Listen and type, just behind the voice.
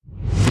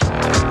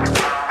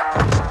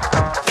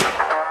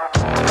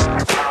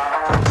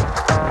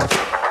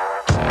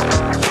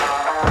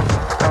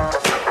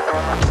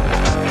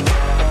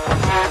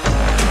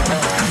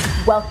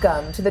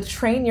Welcome to the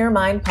Train Your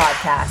Mind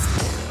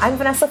podcast. I'm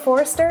Vanessa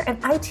Forrester, and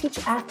I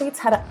teach athletes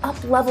how to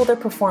up-level their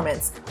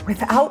performance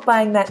without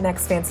buying that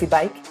next fancy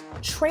bike,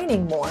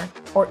 training more,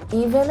 or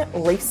even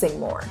racing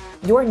more.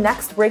 Your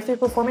next breakthrough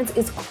performance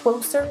is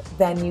closer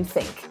than you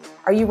think.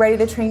 Are you ready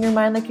to train your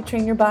mind like you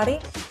train your body?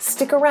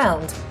 Stick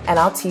around, and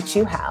I'll teach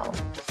you how.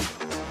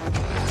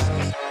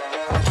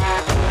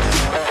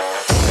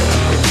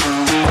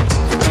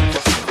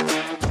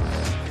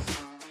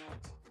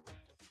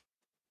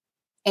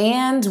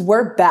 And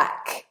we're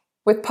back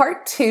with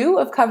part 2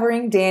 of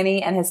covering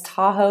Danny and his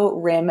Tahoe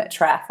Rim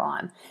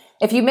Triathlon.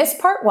 If you missed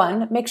part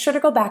 1, make sure to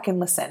go back and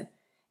listen.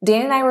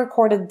 Danny and I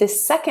recorded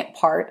this second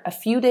part a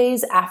few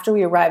days after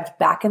we arrived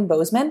back in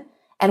Bozeman,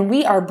 and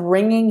we are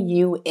bringing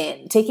you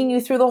in, taking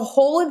you through the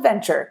whole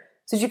adventure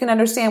so that you can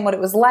understand what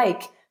it was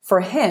like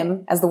for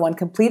him as the one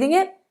completing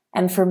it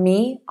and for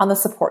me on the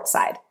support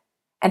side.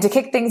 And to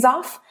kick things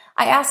off,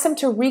 I asked him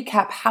to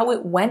recap how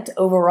it went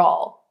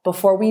overall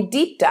before we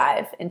deep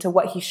dive into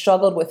what he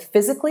struggled with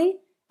physically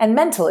and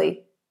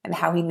mentally and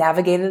how he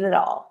navigated it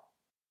all.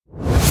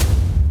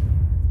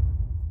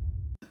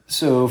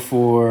 So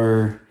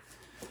for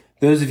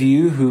those of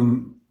you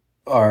who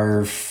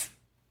are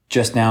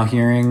just now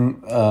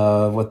hearing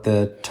what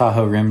the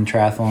Tahoe Rim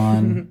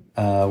Triathlon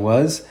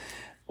was,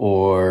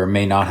 or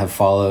may not have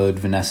followed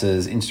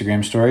Vanessa's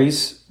Instagram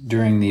stories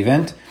during the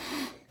event,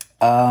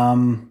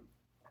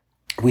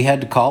 we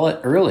had to call it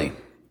early.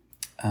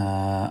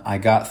 I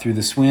got through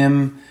the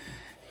swim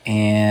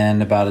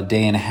and about a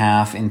day and a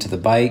half into the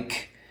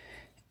bike,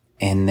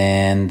 and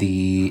then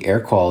the air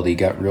quality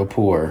got real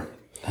poor.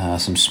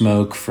 Some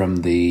smoke from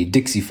the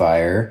Dixie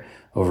Fire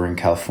over in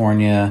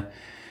California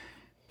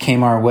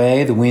came our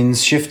way. The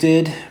winds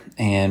shifted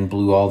and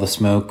blew all the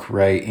smoke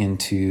right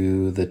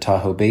into the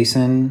Tahoe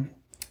Basin.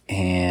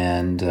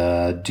 And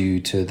due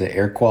to the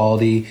air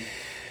quality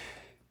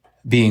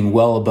being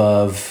well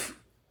above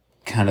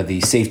kind of the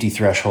safety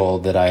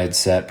threshold that I had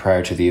set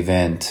prior to the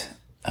event,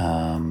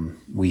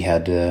 we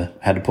had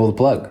to pull the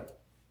plug.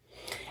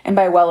 And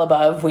by well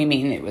above, we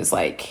mean it was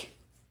like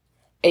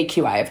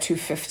AQI of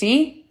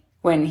 250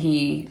 when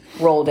he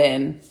rolled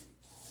in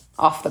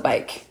off the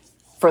bike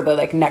for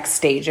the next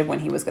stage of when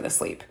he was going to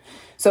sleep.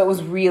 So it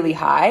was really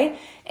high.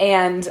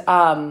 And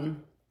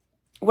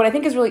what I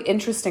think is really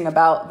interesting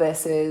about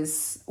this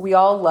is we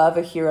all love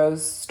a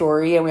hero's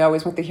story, and we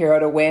always want the hero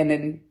to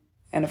win.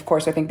 And of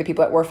course, I think the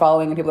people that we're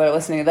following and people that are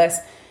listening to this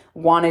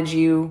wanted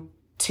you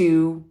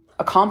to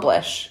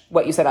accomplish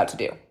what you set out to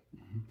do.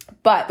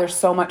 But there's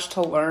so much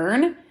to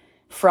learn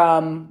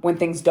from when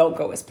things don't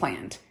go as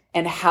planned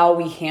and how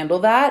we handle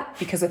that,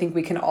 because I think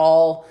we can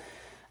all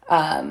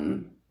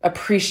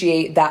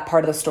appreciate that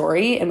part of the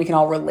story, and we can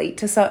all relate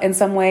to in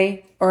some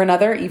way or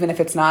another, even if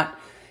it's not,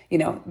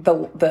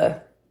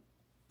 the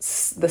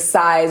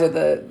size or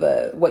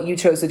the what you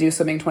chose to do,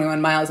 swimming 21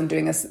 miles and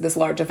doing this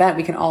large event.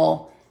 We can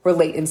all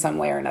relate in some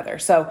way or another.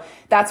 So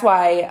that's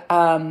why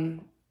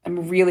I'm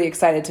really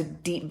excited to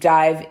deep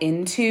dive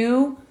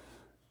into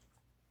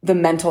the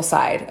mental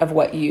side of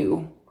what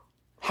you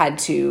had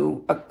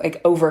to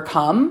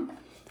overcome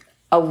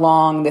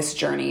along this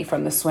journey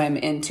from the swim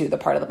into the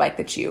part of the bike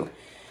that you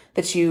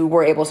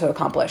were able to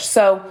accomplish.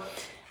 So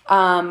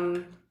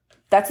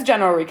that's a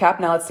general recap.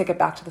 Now let's take it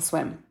back to the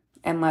swim,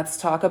 and let's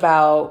talk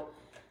about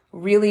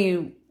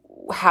really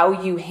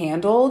how you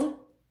handled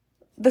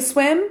the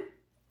swim,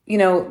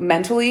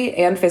 mentally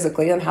and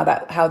physically, and how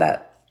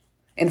that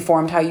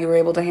informed how you were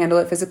able to handle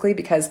it physically.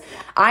 Because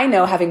I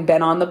know, having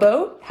been on the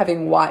boat,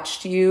 having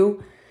watched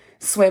you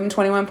swim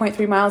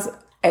 21.3 miles,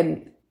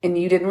 and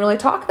you didn't really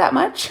talk that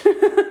much,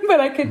 but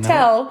I could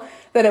tell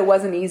that it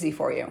wasn't easy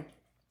for you.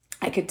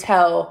 I could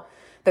tell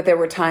that there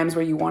were times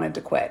where you wanted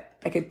to quit.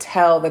 I could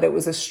tell that it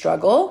was a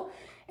struggle.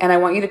 And I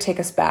want you to take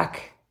us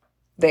back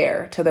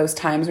there to those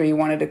times where you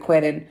wanted to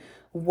quit and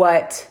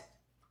what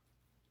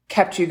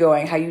kept you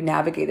going, how you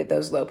navigated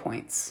those low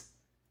points,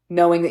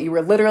 knowing that you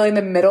were literally in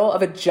the middle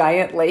of a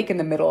giant lake in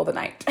the middle of the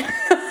night.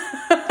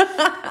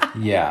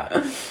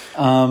 Yeah.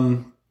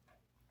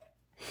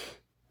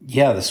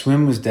 The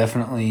swim was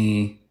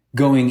definitely,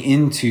 going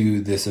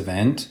into this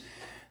event,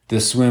 the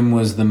swim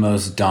was the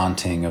most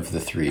daunting of the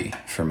three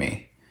for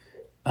me.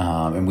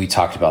 And we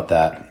talked about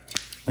that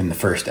in the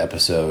first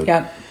episode.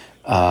 Yeah.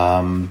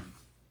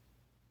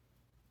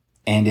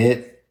 And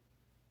it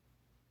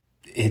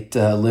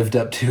lived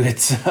up to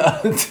its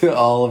to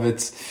all of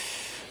its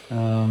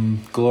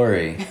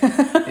glory.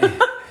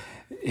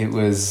 It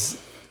was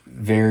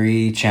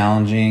very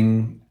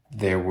challenging.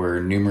 There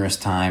were numerous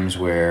times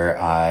where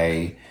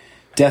I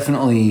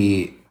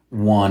definitely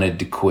wanted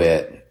to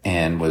quit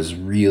and was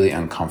really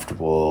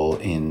uncomfortable,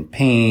 in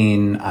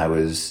pain. I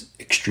was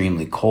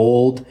extremely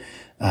cold,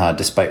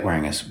 despite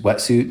wearing a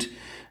wetsuit.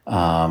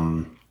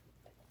 And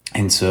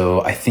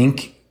so I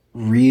think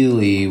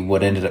really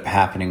what ended up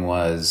happening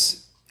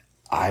was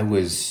I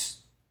was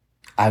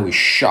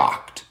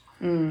shocked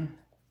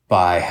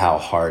by how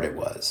hard it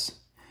was.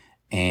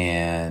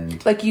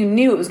 And you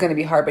knew it was going to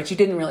be hard, but you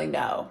didn't really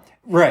know.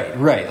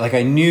 Right. Like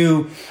I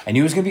knew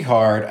it was going to be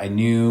hard. I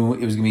knew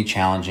it was going to be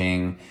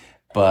challenging.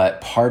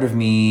 But part of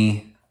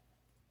me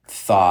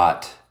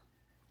thought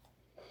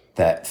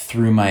that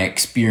through my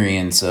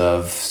experience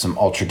of some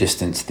ultra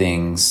distance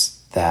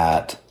things,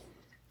 that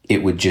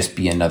it would just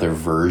be another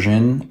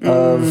version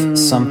of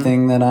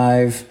something that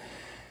I've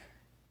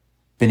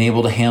been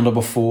able to handle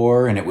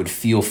before, and it would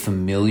feel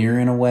familiar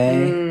in a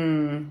way.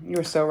 You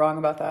were so wrong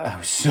about that. I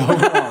was so wrong.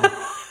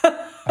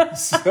 I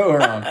was so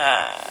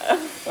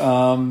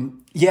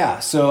wrong. Yeah,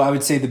 so I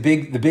would say the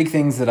big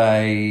things that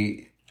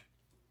I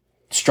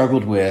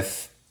struggled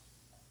with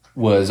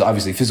was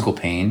obviously physical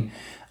pain.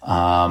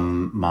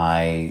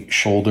 My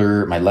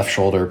left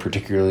shoulder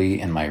particularly,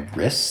 and my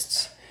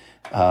wrists,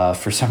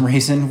 for some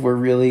reason were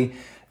really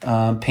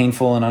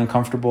painful and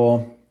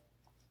uncomfortable.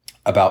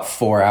 About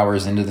 4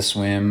 hours into the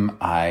swim,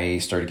 I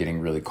started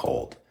getting really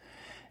cold.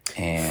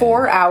 And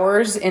 4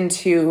 hours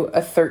into a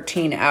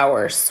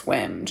 13-hour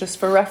swim, just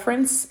for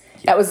reference.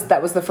 Yeah.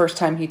 That was the first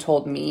time he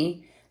told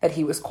me that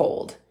he was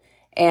cold.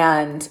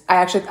 And I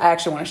actually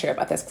want to share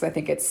about this because I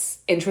think it's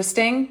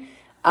interesting.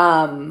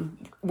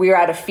 We were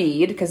at a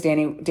feed because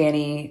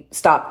Danny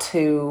stopped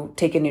to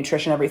take in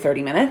nutrition every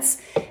 30 minutes.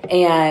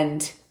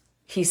 And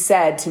he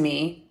said to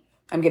me,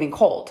 "I'm getting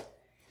cold."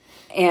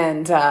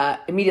 And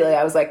immediately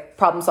I was like,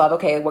 problem solved.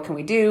 Okay, what can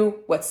we do?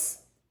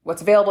 What's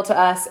available to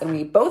us? And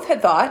we both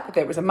had thought that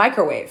there was a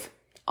microwave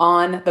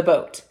on the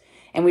boat.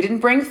 And we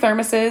didn't bring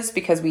thermoses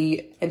because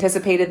we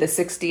anticipated the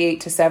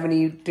 68 to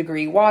 70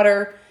 degree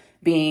water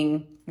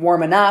being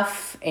warm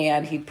enough.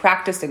 And he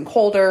practiced in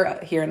colder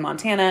here in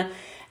Montana.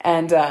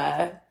 And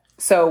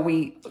so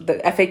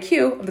the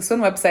FAQ of the swim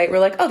website, we're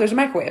like, oh, there's a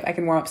microwave. I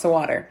can warm up some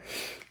water.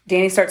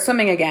 Danny starts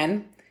swimming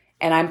again.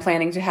 And I'm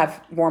planning to have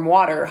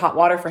hot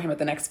water for him at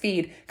the next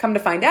feed. Come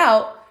to find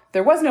out,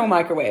 there was no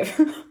microwave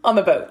on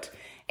the boat.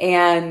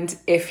 And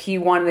if he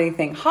wanted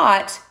anything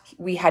hot,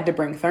 we had to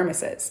bring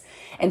thermoses.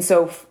 And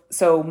so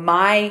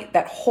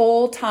that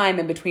whole time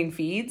in between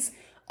feeds,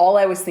 all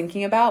I was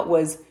thinking about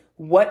was,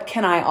 what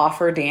can I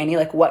offer Danny?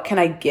 Like, what can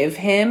I give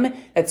him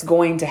that's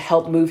going to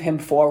help move him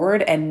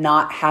forward and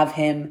not have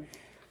him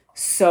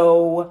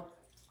so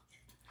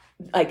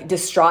like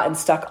distraught and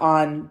stuck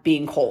on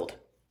being cold?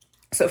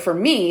 So for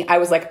me, I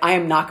was like, I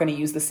am not going to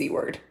use the C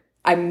word.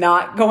 I'm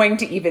not going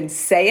to even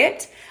say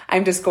it.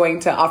 I'm just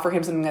going to offer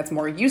him something that's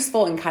more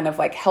useful and kind of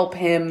like help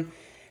him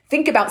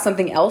think about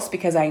something else,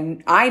 because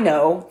I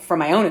know from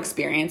my own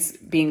experience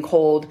being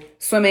cold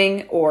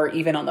swimming or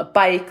even on the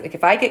bike, like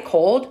if I get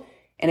cold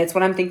and it's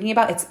what I'm thinking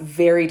about, it's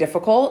very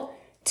difficult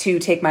to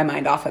take my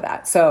mind off of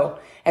that. So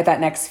at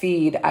that next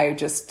feed, I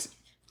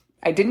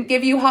didn't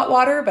give you hot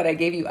water, but I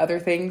gave you other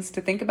things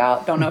to think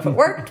about. Don't know if it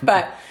worked,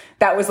 but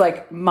that was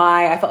like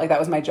I felt like that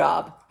was my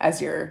job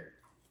as your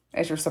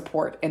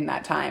support in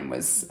that time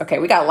was, okay,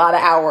 we got a lot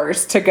of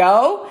hours to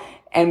go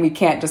and we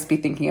can't just be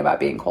thinking about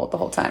being cold the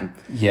whole time.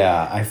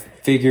 Yeah. I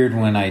figured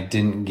when I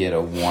didn't get a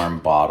warm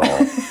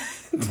bottle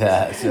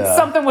that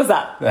something was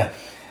up.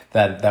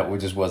 That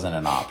just wasn't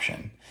an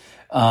option.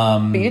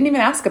 But you didn't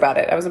even ask about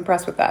it. I was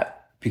impressed with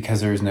that.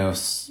 Because there was no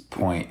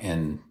point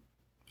in,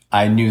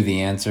 I knew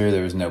the answer.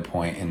 There was no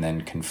point in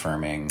then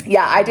confirming.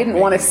 Yeah, I didn't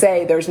want to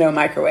say there's no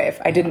microwave.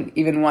 I didn't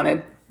even want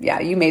to. Yeah,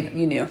 you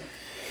knew.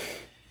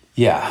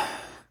 Yeah.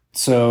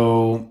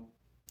 So,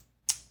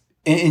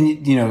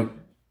 and you know,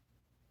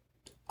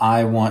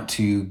 I want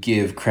to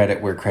give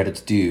credit where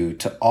credit's due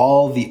to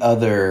all the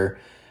other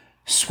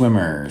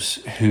swimmers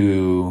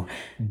who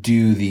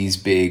do these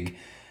big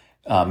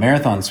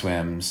marathon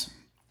swims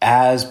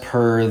as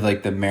per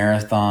like the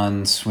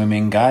marathon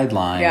swimming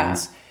guidelines. Yeah.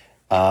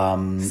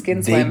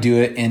 They swim. do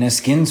it in a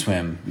skin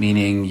swim,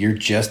 meaning you're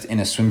just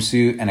in a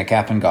swimsuit and a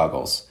cap and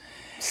goggles.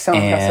 So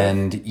impressive.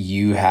 And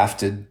you have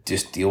to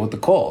just deal with the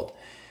cold.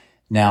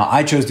 Now,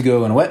 I chose to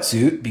go in a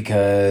wetsuit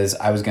because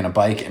I was going to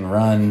bike and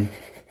run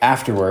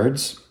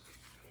afterwards,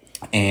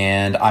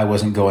 and I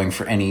wasn't going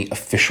for any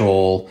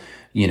official,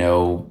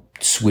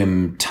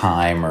 swim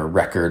time or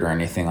record or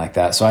anything like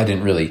that. So I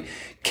didn't really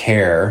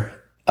care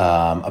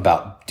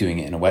about doing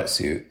it in a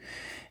wetsuit.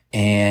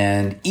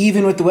 And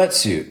even with the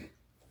wetsuit,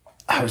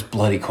 I was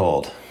bloody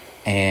cold.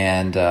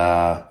 And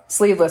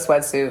sleeveless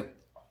wetsuit.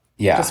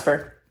 Yeah. Just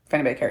if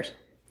anybody cares.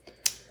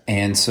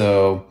 And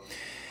so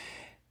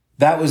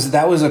that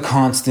was a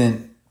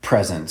constant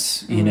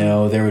presence.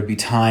 Mm-hmm. There would be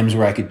times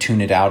where I could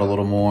tune it out a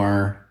little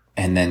more,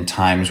 and then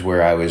times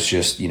where I was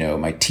just,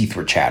 my teeth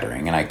were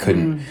chattering and I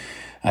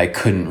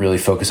couldn't really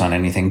focus on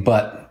anything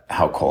but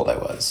how cold I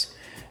was.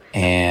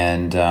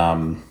 And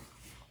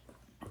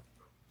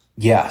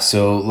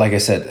so like I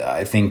said,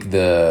 I think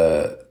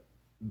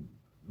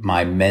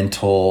my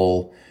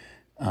mental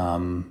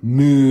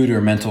mood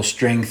or mental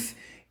strength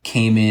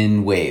came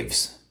in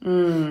waves.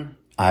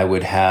 I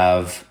would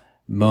have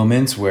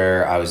moments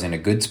where I was in a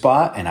good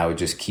spot and I would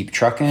just keep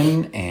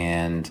trucking,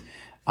 and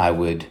I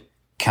would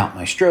count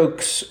my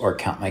strokes or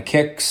count my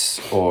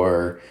kicks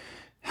or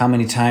how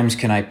many times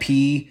can I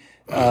pee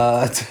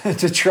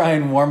to try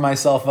and warm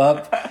myself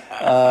up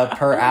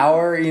per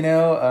hour,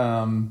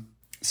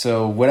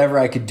 so whatever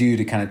I could do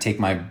to kind of take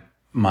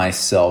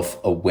myself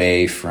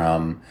away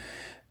from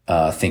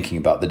thinking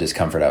about the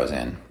discomfort I was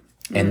in.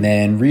 And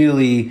then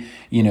really,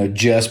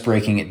 just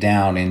breaking it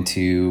down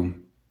into,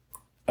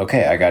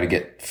 okay, I got to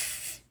get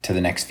to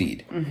the next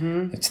feed.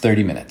 It's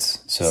 30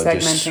 minutes. So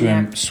just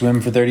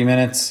swim for 30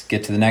 minutes,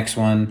 get to the next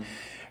one,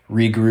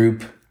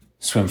 regroup,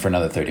 swim for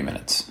another 30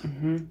 minutes,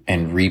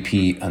 and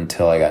repeat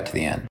until I got to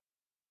the end.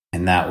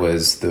 And that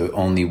was the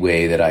only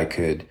way that I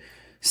could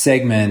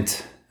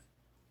segment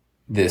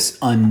this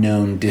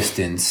unknown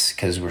distance,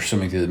 because we're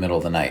swimming through the middle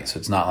of the night. So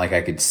it's not like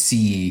I could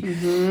see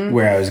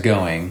where I was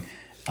going.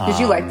 Did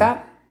you like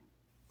that?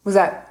 Was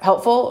that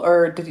helpful,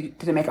 or did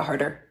it make it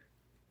harder?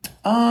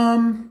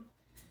 I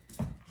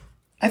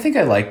think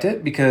I liked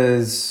it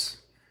because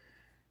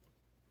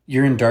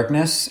you're in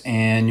darkness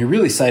and you're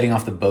really sighting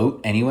off the boat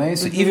anyway.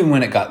 So even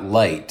when it got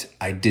light,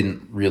 I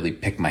didn't really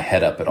pick my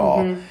head up at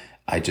all.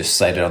 I just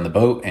sighted on the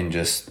boat and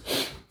just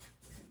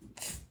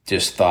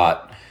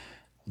thought,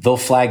 they'll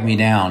flag me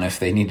down if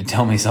they need to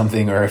tell me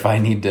something, or if I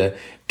need to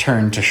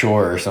turn to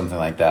shore or something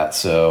like that.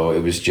 So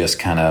it was just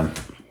kind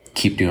of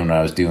keep doing what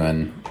I was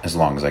doing as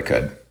long as I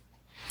could.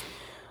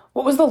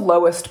 What was the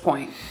lowest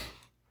point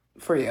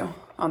for you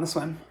on the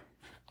swim?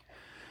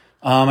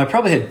 I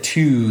probably had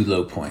two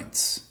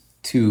lowest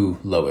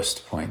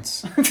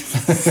points.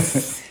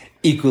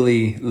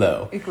 Equally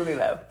low.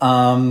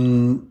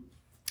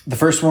 The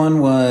first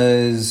one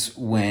was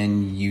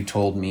when you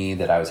told me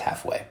that I was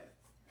halfway.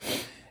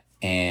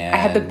 And I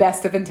had the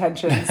best of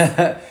intentions.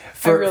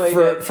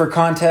 For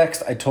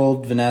context, I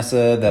told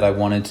Vanessa that I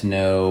wanted to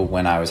know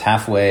when I was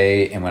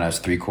halfway and when I was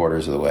 3/4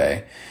 of the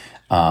way,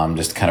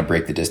 just to kind of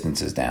break the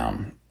distances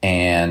down.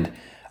 And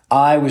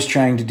I was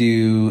trying to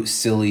do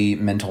silly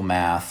mental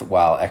math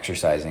while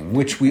exercising,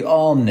 which we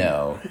all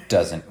know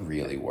doesn't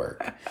really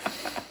work.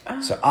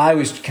 So I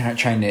was kind of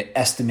trying to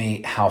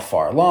estimate how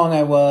far along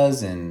I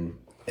was, and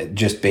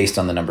just based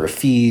on the number of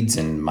feeds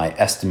and my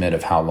estimate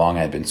of how long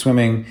I had been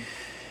swimming.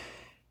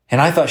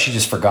 And I thought she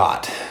just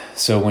forgot.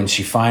 So when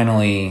she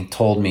finally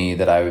told me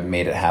that I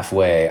made it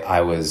halfway,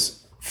 I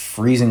was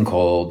freezing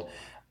cold.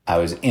 I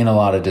was in a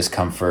lot of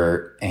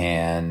discomfort.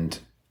 And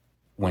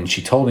when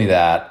she told me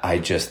that, I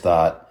just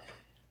thought,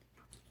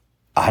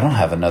 I don't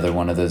have another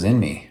one of those in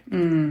me.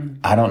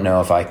 I don't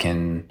know if I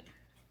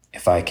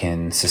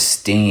can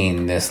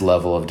sustain this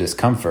level of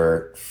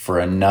discomfort for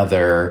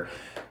another,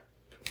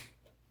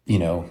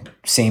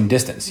 same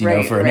distance,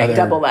 for another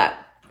double that.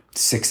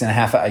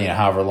 6.5,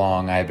 however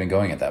long I had been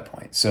going at that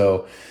point.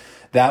 So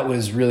that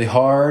was really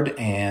hard.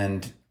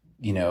 And,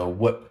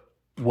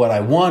 what I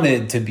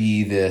wanted to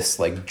be this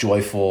like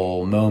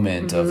joyful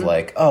moment of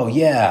like, oh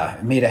yeah,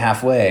 I made it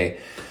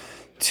halfway,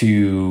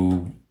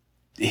 to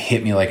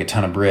hit me like a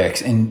ton of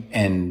bricks.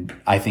 And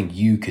I think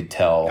you could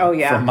tell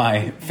from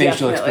my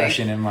facial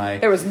expression and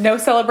there was no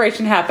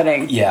celebration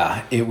happening.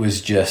 Yeah. It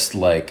was just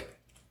like,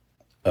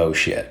 oh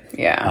shit.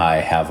 Yeah. I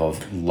have a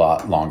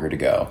lot longer to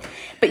go.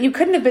 But you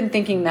couldn't have been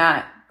thinking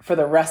that for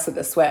the rest of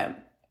the swim.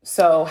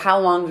 So how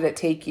long did it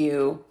take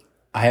you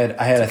to kind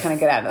of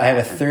get out of that? I had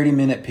a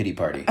 30-minute pity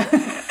party.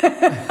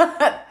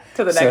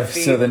 To the next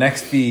feed. So the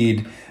next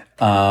feed,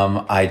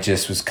 I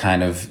just was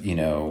kind of,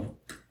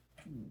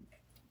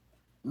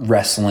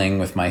 wrestling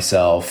with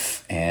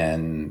myself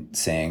and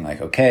saying like,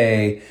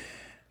 okay,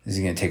 this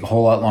is going to take a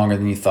whole lot longer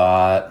than you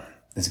thought.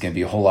 This is going to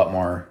be a whole lot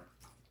more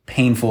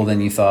painful than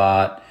you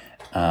thought.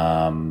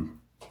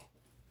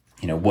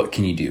 What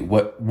can you do?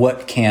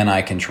 What can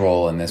I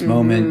control in this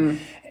moment?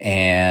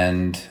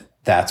 And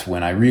that's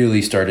when I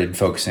really started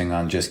focusing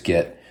on just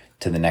get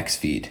to the next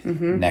feed,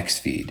 next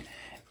feed.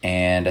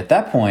 And at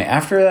that point,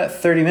 after that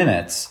 30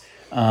 minutes,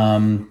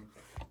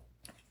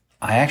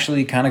 I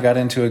actually kind of got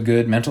into a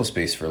good mental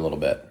space for a little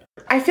bit.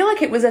 I feel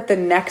like it was at the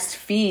next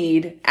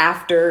feed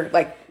after,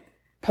 like,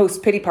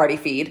 post pity party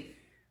feed,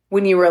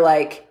 when you were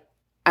like,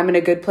 I'm in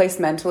a good place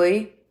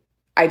mentally.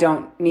 I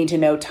don't need to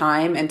know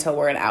time until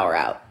we're an hour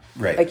out.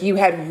 Right. Like you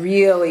had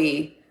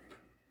really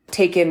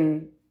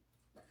taken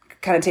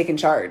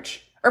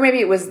charge. Or maybe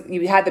it was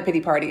you had the pity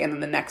party and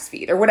then the next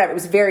feed or whatever. It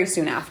was very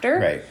soon after.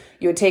 Right.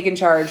 You had taken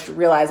charge,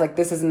 realized like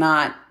this is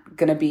not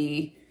going to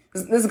be,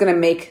 this is going to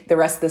make the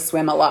rest of the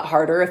swim a lot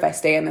harder if I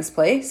stay in this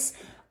place.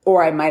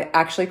 Or I might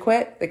actually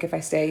quit. Like if I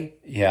stay.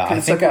 Yeah.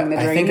 I think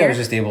I was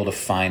just able to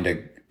find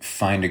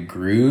a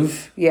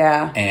groove.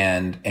 Yeah.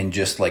 And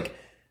just like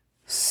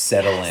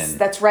settle in.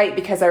 That's right.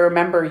 Because I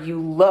remember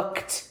you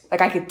looked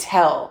like I could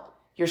tell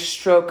your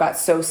stroke got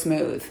so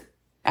smooth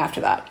after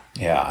that.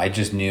 Yeah. I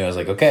just knew I was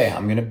like, okay,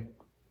 I'm going to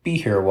be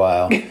here a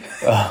while.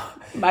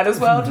 Might as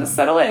well just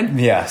settle in.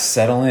 Yeah.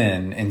 Settle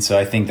in. And so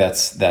I think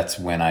that's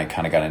when I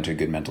kind of got into a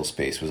good mental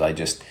space was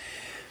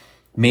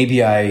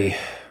maybe I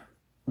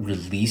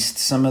released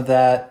some of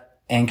that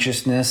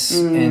anxiousness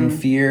and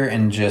fear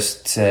and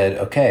just said,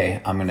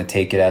 okay, I'm going to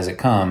take it as it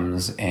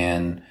comes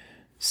and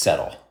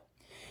settle.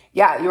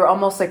 Yeah, you're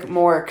almost like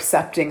more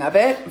accepting of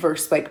it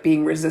versus like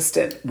being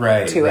resistant to it.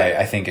 Right.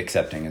 I think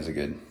accepting is a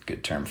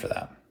good term for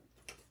that.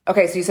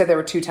 Okay, so you said there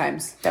were 2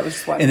 times. That was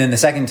just one. And then the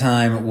second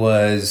time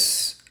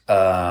was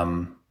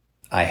I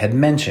had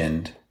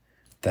mentioned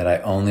that I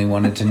only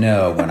wanted to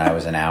know when I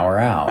was an hour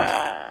out.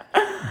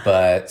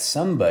 but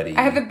somebody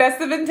I have the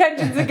best of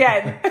intentions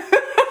again.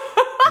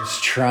 was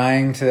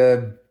trying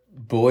to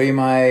buoy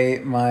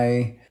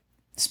my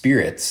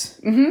spirits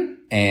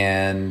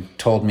and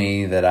told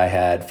me that I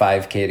had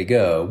 5K to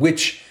go,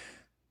 which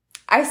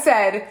I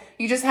said,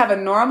 you just have a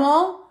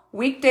normal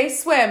weekday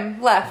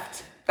swim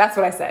left. That's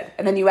what I said.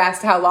 And then you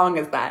asked, how long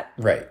is that?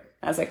 right.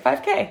 I was like,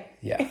 5K.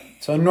 Yeah.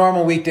 So a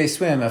normal weekday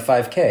swim at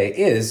 5K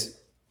is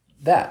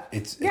that.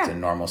 It's a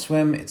normal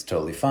swim. It's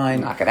totally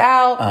fine. Knock it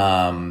out.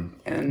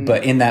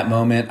 But in that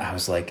moment, I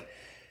was like,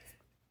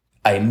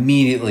 I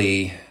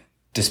immediately,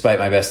 despite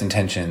my best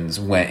intentions,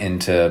 went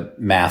into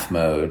math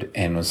mode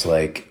and was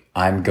like,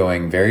 I'm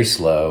going very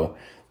slow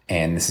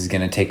and this is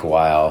going to take a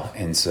while.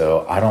 And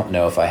so I don't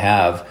know if I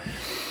have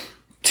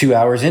 2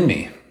 hours in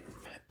me.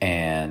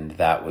 And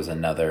that was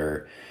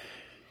another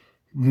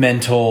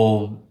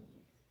mental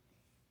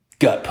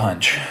gut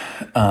punch,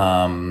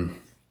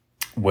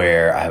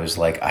 where I was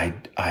like,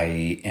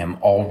 I am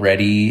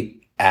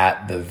already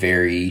at the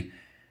very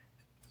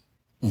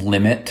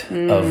limit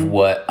of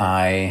what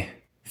I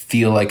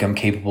feel like I'm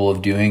capable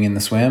of doing in the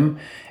swim.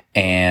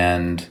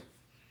 And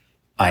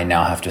I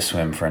now have to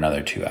swim for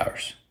another 2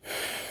 hours.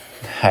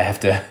 I have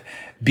to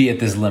be at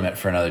this limit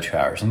for another 2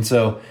 hours. And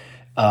so,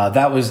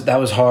 that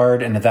was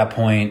hard. And at that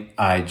point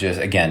I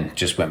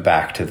just went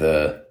back to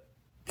the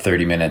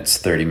 30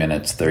 minutes,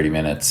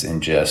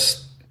 and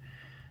just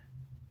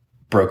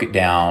broke it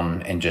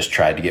down and just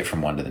tried to get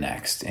from one to the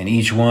next. And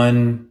each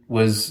one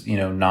was,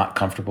 not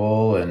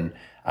comfortable. And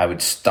I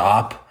would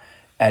stop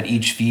at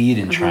each feed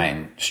and try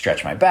and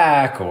stretch my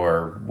back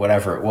or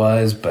whatever it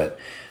was. But,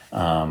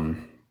 that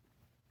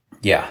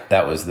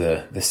was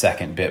the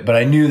second bit. But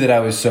I knew that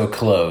I was so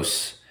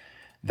close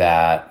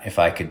that if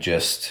I could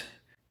just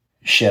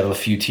shed a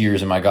few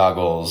tears in my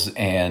goggles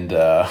and,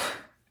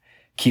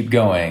 keep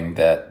going,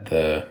 that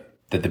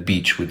the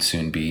beach would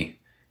soon be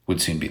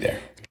there.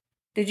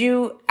 Did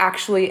you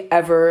actually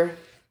ever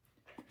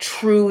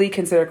truly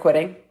consider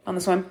quitting on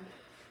the swim?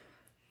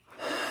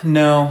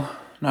 No,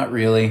 not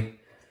really.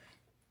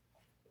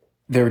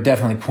 There were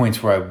definitely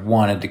points where I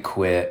wanted to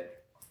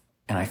quit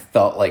and I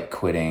felt like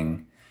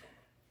quitting,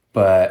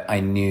 but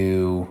I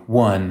knew,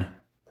 one,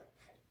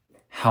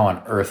 how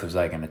on earth was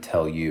I going to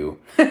tell you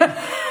that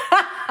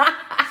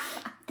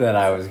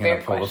I was going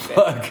to pull the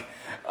plug?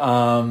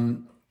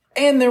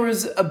 And there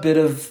was a bit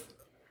of,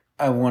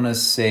 I want to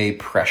say,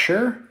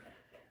 pressure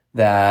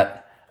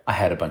that I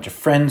had a bunch of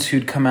friends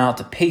who'd come out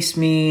to pace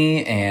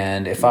me.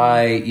 And if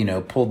I,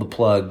 pulled the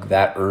plug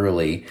that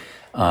early,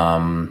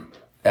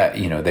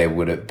 they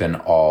would have been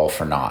all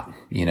for naught,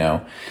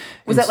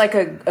 Was that like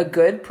a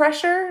good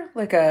pressure?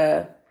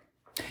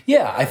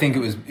 Yeah, I think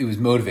it was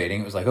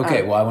motivating. It was like,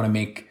 okay, well, I want to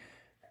make,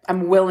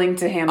 I'm willing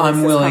to handle I'm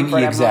this willing,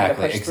 discomfort.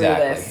 exactly. I'm willing to push through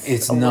this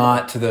It's a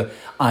not little.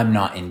 I'm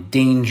not in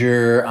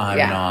danger. I'm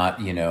not,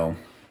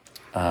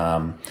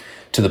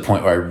 to the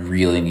point where I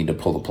really need to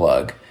pull the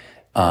plug.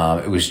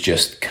 It was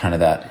just kind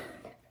of that,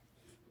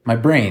 my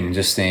brain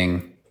just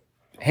saying,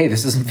 hey,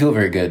 this doesn't feel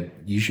very good.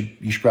 You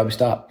should probably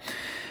stop.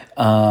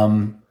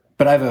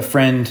 But I have a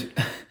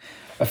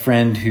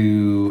friend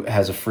who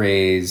has a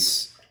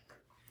phrase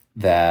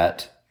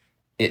that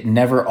it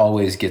never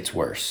always gets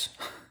worse.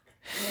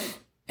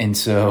 And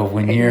so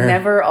it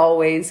never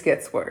always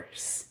gets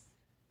worse.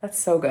 That's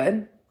so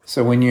good.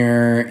 So when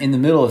you're in the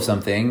middle of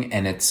something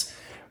and it's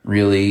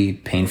really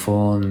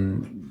painful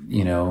and,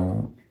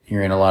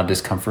 you're in a lot of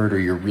discomfort or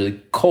you're really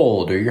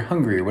cold or you're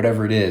hungry or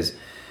whatever it is,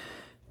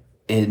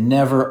 it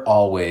never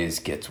always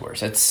gets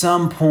worse. At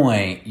some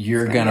point,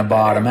 you're going to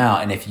bottom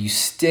out. And if you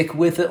stick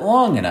with it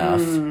long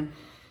enough,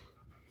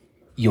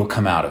 you'll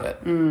come out of it.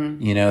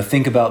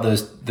 Think about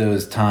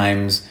those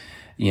times,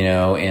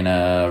 in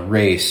a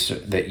race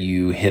that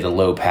you hit a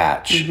low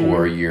patch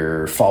or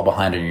you fall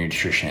behind on your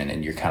nutrition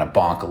and you're kind of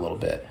bonk a little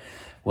bit.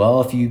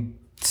 Well, if you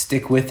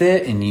stick with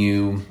it and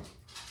you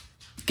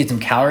get some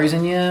calories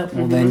in you,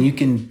 well, then you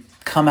can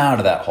come out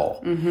of that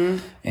hole.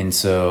 And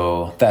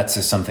so that's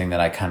just something that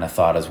I kind of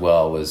thought as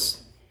well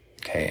was,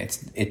 okay,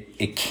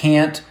 it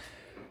can't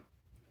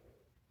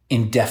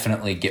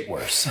indefinitely get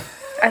worse.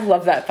 I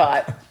love that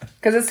thought.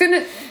 Because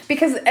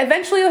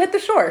eventually you'll hit the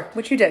shore,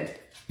 which you did.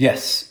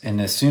 Yes.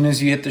 And as soon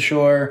as you hit the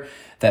shore,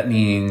 that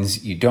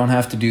means you don't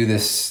have to do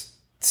this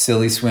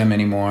silly swim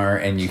anymore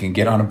and you can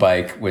get on a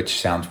bike, which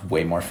sounds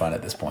way more fun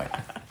at this point.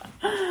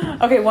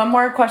 Okay, one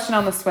more question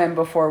on the swim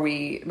before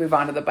we move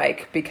on to the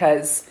bike,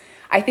 because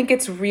I think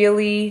it's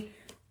really,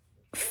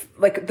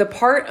 the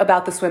part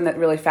about the swim that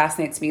really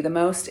fascinates me the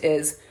most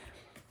is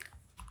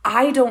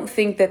I don't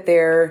think that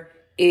there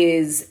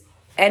is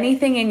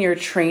anything in your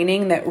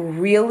training that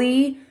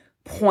really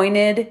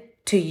pointed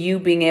to you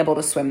being able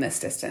to swim this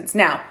distance.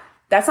 Now,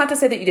 that's not to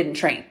say that you didn't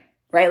train,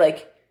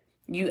 right?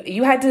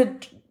 You had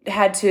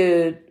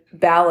to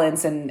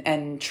balance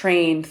and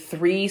train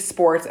 3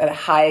 sports at a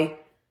high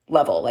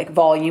level,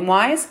 volume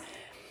wise.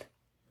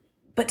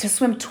 But to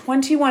swim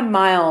 21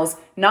 miles,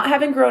 not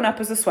having grown up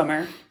as a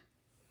swimmer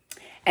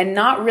and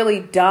not really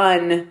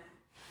done,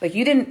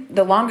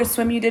 the longest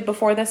swim you did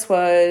before this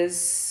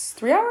was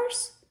 3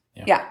 hours?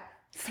 Yeah.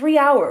 3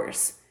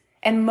 hours.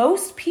 And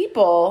most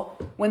people,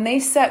 when they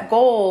set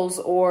goals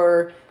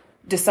or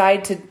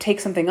decide to take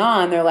something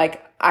on, they're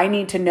like, I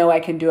need to know I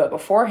can do it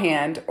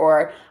beforehand,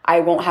 or I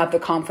won't have the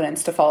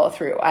confidence to follow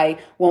through. I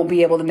won't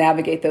be able to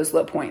navigate those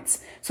low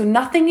points. So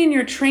nothing in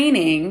your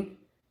training,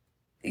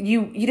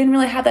 you didn't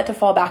really have that to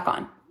fall back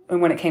on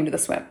when it came to the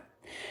swim.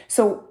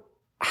 So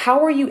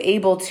how are you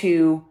able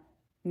to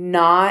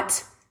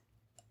not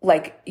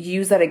like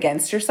use that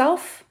against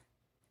yourself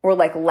or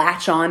like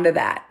latch on to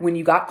that when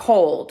you got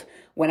cold,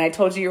 when I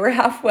told you were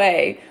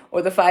halfway,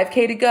 or the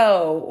 5K to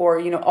go, or,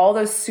 you know, all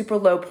those super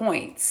low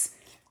points?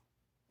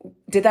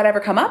 Did that ever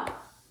come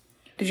up?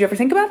 Did you ever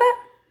think about that?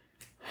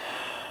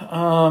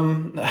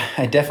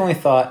 I definitely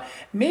thought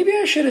maybe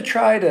I should have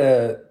tried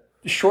a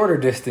shorter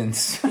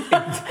distance.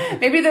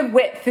 Maybe the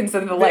width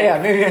instead of the length.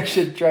 Yeah, maybe I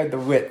should have tried the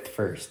width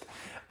first.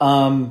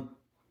 No,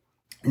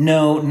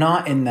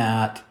 not in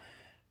that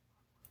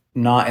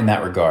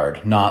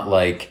regard. Not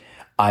like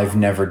I've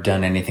never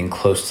done anything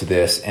close to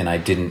this and I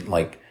didn't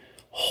like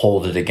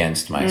hold it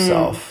against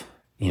myself.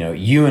 You know,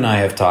 you and I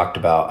have talked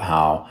about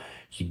how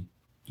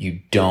you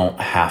don't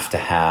have to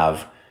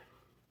have,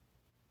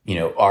 you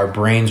know, our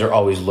brains are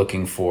always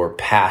looking for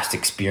past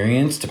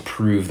experience to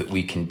prove that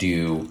we can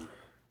do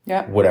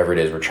whatever it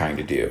is we're trying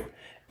to do.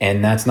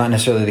 And that's not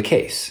necessarily the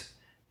case,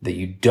 that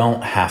you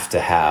don't have to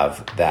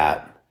have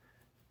that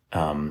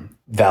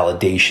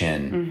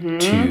validation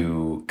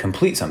to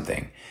complete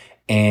something.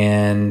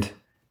 And,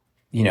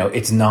 you know,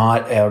 it's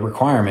not a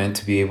requirement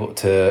to be able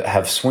to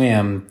have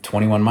swam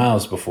 21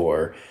 miles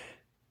before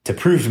to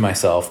prove to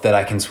myself that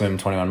I can swim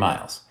 21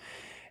 miles.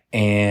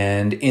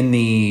 And in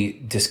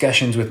the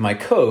discussions with my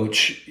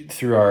coach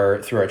through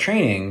our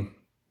training,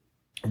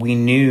 we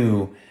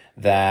knew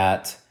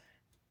that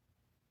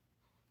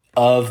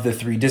of the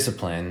 3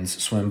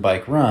 disciplines, swim,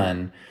 bike,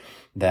 run,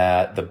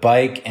 that the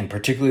bike and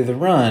particularly the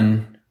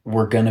run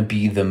were going to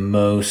be the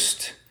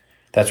most,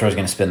 that's where I was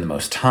going to spend the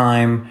most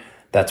time.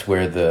 That's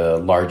where the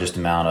largest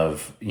amount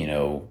of, you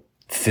know,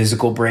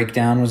 physical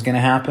breakdown was going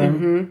to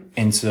happen.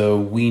 And so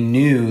we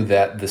knew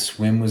that the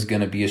swim was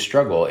going to be a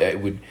struggle.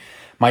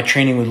 My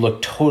training would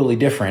look totally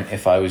different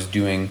if I was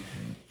doing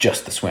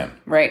just the swim.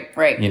 Right.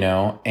 You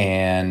know,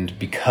 and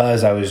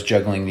because I was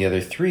juggling the other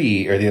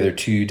 3 or the other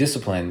 2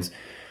 disciplines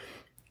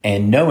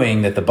and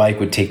knowing that the bike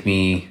would take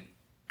me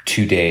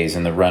 2 days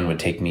and the run would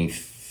take me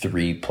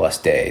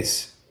 3+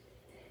 days,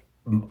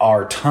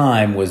 our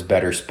time was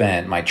better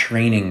spent. My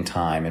training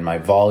time and my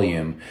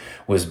volume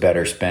was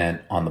better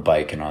spent on the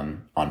bike and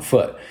on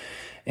foot.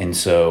 And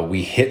so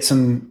we hit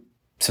some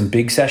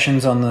big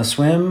sessions on the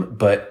swim,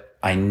 but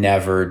I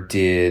never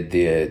did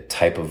the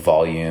type of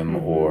volume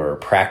or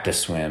practice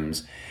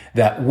swims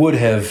that would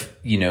have,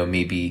 you know,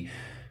 maybe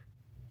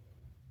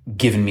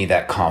given me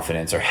that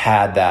confidence or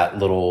had that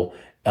little,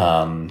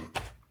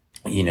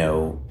 you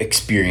know,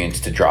 experience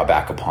to draw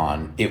back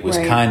upon. It was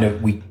kind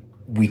of, we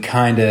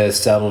kind of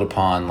settled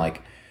upon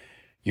like,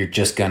 you're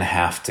just going to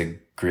have to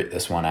grit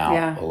this one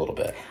out a little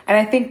bit. And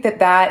I think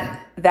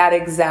that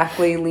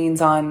exactly leans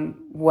on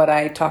what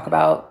I talk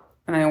about.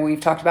 And I know we've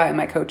talked about in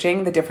my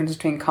coaching, the difference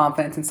between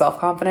confidence and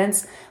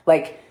self-confidence.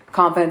 Like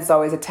confidence is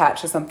always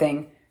attached to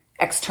something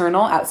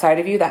external outside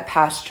of you, that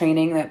past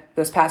training,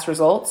 those past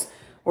results.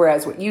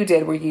 Whereas what you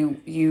did, where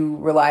you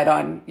relied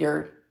on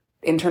your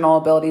internal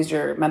abilities,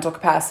 your mental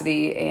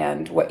capacity,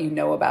 and what you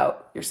know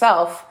about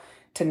yourself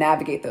to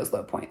navigate those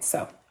low points.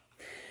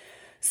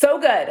 So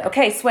good.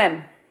 Okay,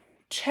 swim.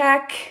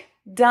 Check.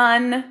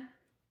 Done.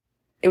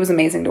 It was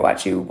amazing to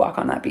watch you walk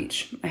on that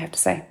beach, I have to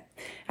say.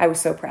 I was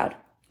so proud.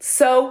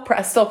 Still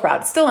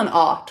proud. Still in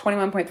awe.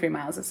 21.3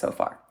 miles is so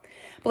far.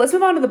 But let's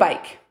move on to the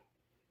bike.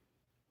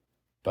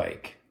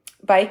 Bike,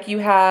 you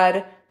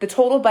had, the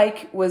total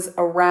bike was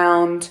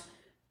around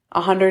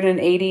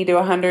 180 to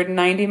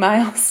 190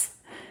 miles.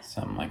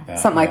 Something like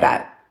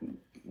that.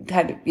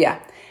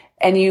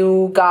 And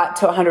you got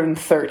to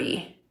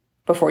 130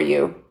 before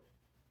you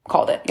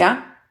called it,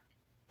 yeah?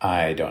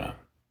 I don't know.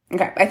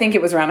 Okay, I think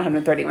it was around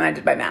 130 when I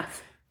did my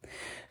math.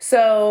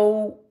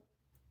 So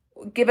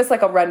give us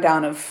like a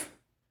rundown of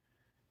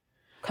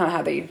kind of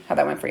how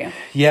that went for you.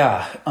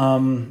 Yeah.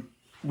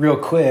 Real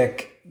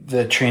quick,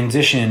 the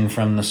transition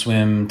from the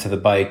swim to the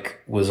bike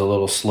was a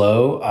little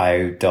slow.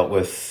 I dealt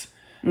with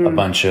a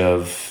bunch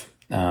of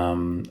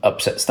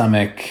upset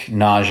stomach,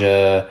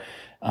 nausea.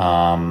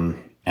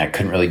 I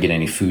couldn't really get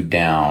any food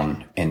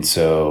down. And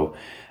so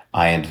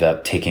I ended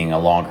up taking a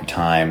longer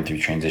time through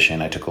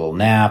transition. I took a little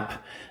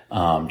nap,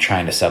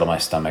 trying to settle my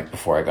stomach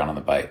before I got on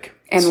the bike.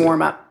 And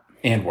warm up.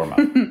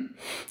 Don't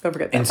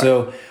forget that. And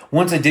so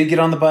once I did get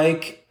on the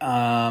bike,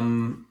 I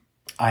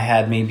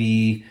had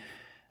maybe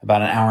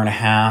about an hour and a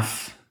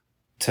half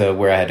to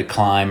where I had to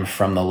climb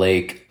from the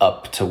lake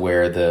up to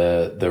where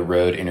the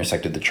road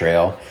intersected the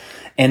trail.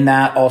 And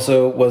that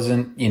also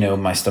wasn't, you know,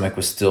 my stomach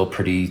was still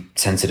pretty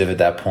sensitive at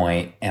that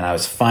point, and I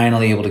was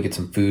finally able to get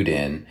some food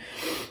in.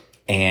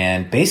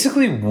 And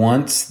basically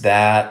once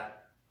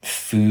that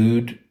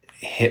food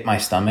hit my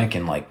stomach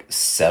and like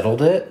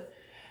settled it,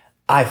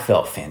 I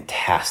felt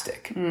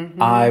fantastic.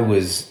 I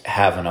was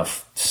having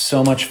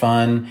so much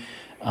fun.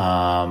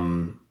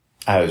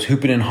 I was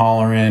hooping and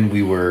hollering.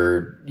 We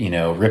were,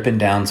 ripping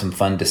down some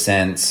fun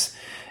descents,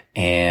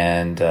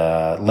 and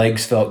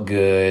legs felt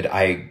good.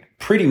 I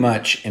pretty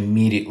much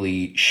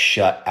immediately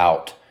shut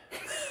out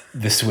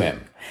the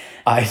swim.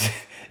 I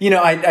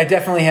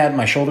definitely had,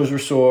 my shoulders were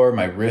sore.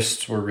 My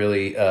wrists were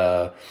really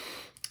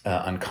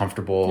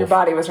uncomfortable. Your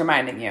body was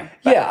reminding you.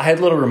 Yeah, I had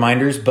little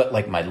reminders, but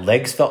like my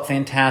legs felt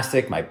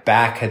fantastic. My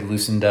back had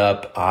loosened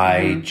up.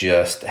 I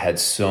just had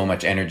so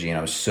much energy, and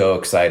I was so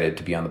excited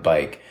to be on the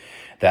bike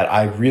that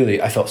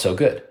I felt so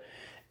good.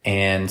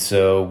 And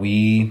so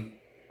we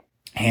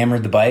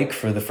hammered the bike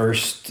for the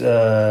first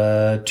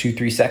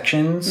 2-3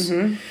 sections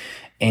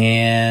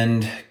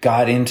and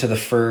got into the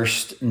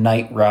first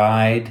night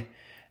ride.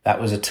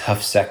 That was a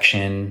tough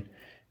section,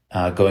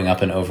 going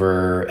up and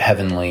over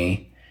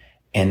Heavenly,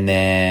 and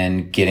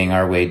then getting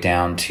our way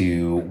down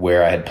to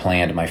where I had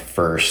planned my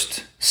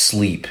first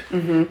sleep,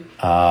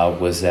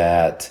 was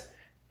at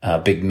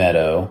Big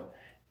Meadow.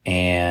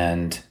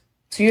 And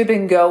so you had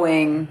been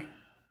going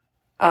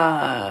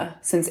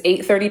since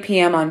 8:30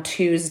 p.m. on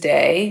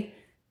Tuesday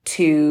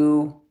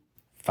to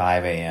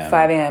 5 a.m.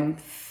 5 a.m.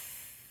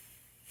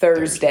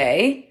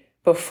 Thursday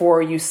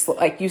before you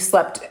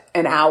slept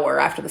an hour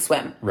after the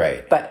swim.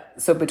 Right. But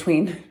so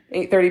between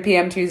 8:30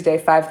 p.m.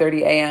 Tuesday,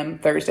 5:30 a.m.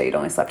 Thursday, you'd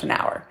only slept an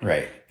hour.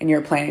 Right. And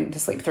you're planning to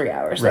sleep 3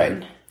 hours. Right.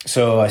 Then.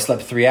 So I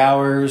slept 3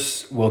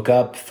 hours, woke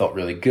up, felt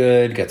really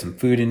good, got some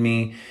food in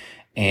me,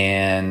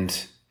 and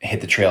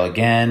hit the trail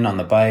again on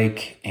the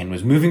bike and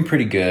was moving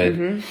pretty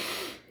good,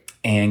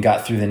 and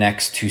got through the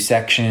next 2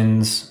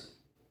 sections,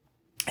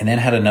 and then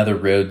had another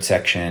road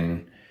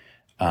section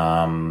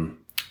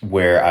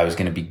where I was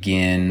going to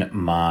begin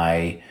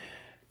my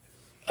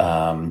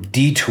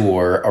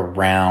detour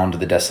around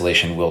the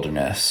Desolation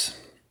Wilderness,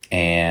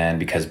 and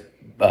because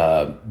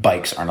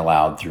bikes aren't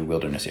allowed through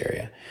wilderness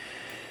area.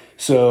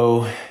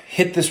 So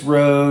hit this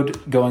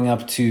road going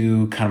up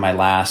to kind of my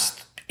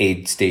last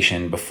aid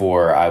station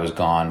before I was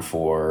gone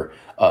for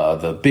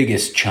the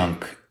biggest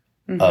chunk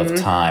of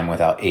time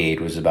without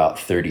aid, was about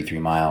 33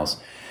 miles.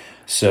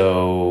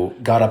 So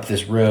got up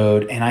this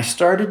road, and I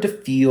started to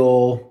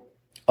feel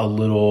a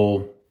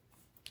little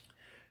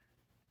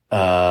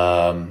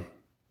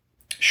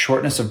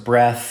shortness of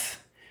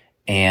breath,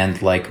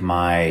 and like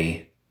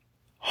my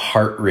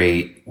heart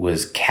rate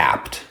was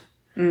capped.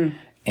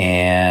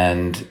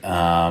 And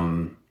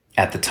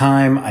at the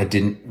time, I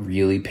didn't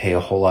really pay a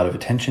whole lot of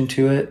attention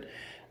to it.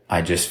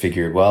 I just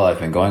figured, well, I've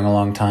been going a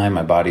long time.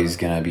 My body's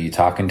going to be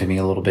talking to me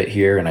a little bit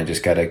here, and I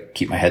just got to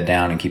keep my head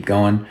down and keep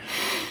going.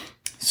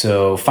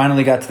 So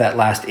finally got to that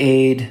last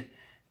aid.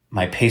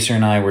 My pacer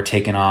and I were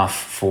taking off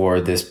for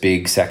this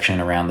big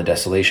section around the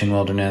Desolation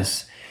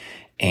Wilderness.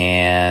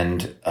 And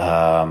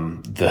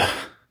the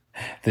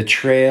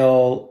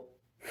trail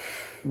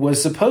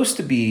was supposed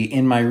to be,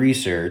 in my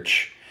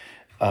research,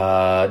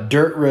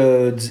 dirt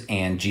roads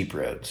and Jeep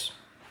roads.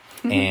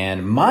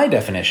 And my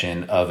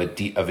definition of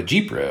a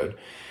Jeep road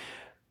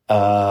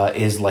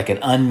is like an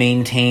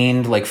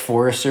unmaintained, like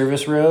Forest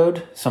Service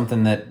road,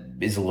 something that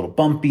is a little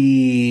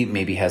bumpy,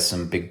 maybe has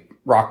some big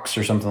rocks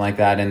or something like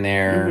that in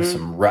there,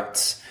 some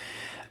ruts.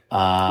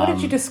 What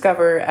did you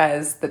discover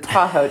as the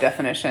Tahoe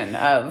definition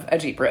of a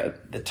Jeep road?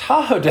 The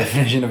Tahoe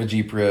definition of a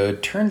Jeep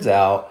road, turns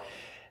out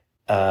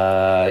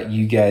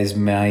you guys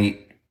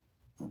might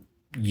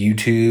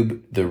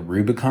YouTube the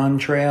Rubicon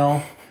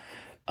Trail.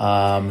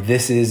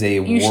 This is a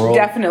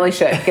definitely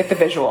should get the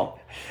visual.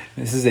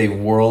 This is a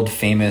world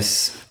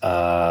famous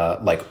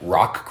like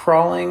rock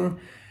crawling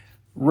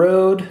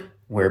road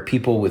where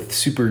people with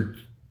super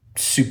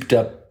souped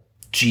up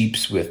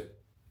Jeeps with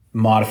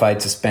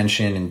modified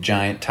suspension and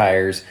giant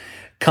tires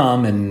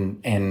come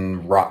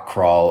and rock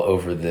crawl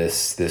over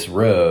this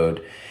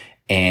road,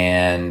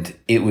 and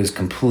it was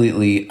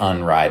completely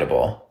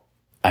unrideable.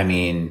 I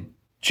mean,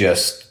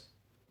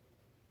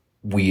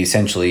 we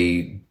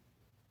essentially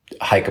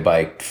hike a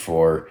bike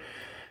for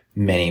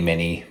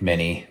many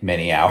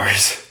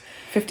hours.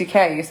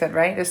 50K, you said,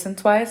 right?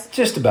 Distance-wise?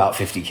 Just about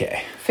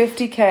 50K.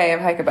 50K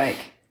of hike a bike.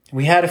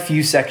 We had a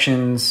few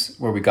sections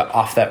where we got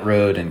off that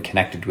road and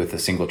connected with a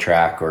single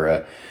track or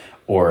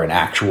an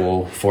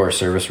actual Forest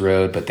Service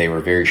road, but they were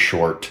very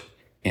short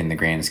in the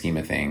grand scheme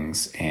of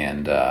things.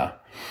 And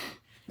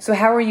so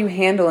how were you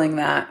handling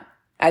that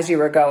as you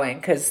were going?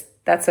 Because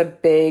that's a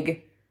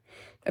big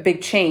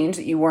change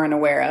that you weren't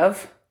aware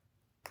of.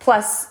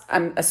 Plus,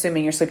 I'm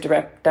assuming your sleep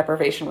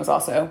deprivation was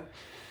also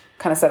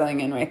kind of settling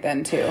in right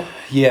then too.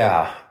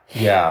 Yeah.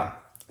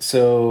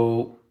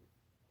 So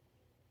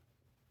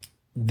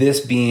this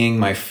being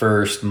my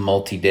first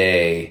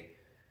multi-day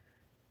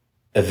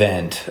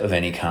event of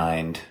any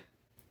kind,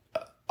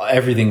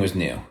 everything was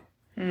new.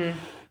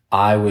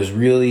 I was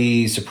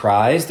really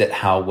surprised at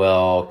how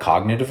well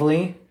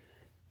cognitively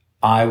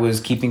I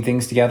was keeping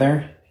things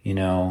together.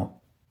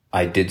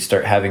 I did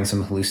start having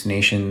some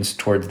hallucinations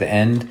towards the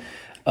end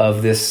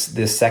of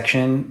this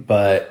section,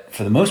 but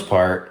for the most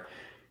part,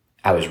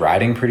 I was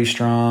riding pretty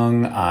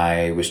strong.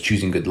 I was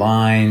choosing good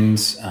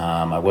lines.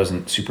 I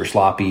wasn't super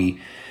sloppy.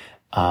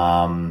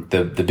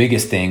 The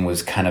biggest thing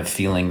was kind of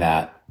feeling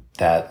that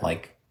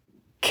like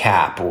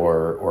cap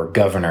or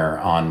governor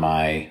on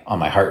my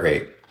heart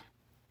rate.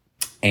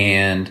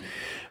 And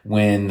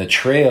when the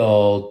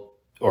trail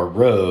or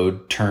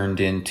road turned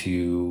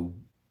into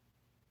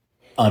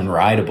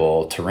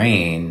unrideable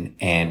terrain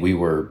and we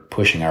were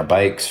pushing our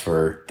bikes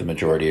for the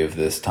majority of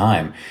this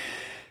time,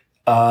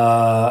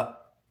 I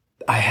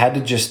had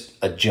to just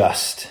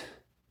adjust.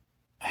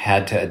 I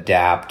had to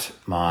adapt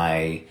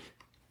my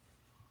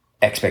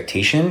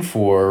expectation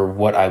for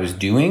what I was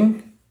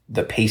doing,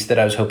 the pace that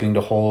I was hoping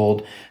to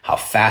hold, how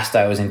fast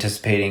I was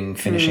anticipating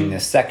finishing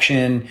this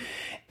section,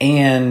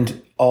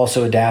 and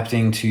also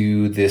adapting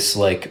to this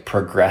like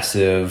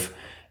progressive,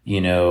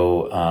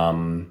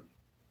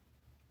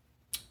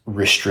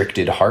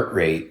 restricted heart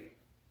rate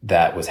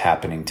that was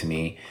happening to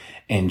me,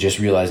 and just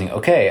realizing,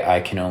 okay,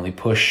 I can only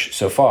push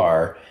so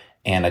far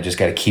and I just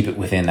got to keep it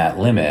within that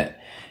limit.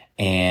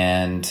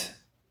 And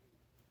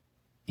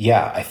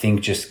yeah, I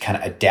think just kind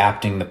of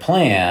adapting the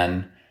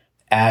plan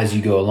as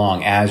you go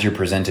along, as you're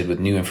presented with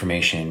new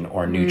information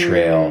or new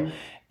trail.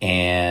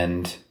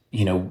 And,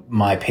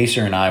 my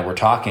pacer and I were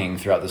talking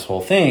throughout this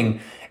whole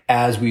thing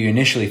as we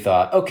initially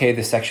thought, okay,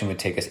 this section would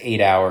take us 8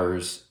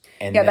 hours.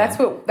 And yeah,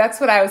 that's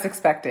what I was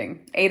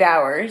expecting. 8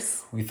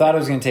 hours. We thought it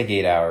was going to take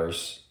 8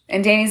 hours.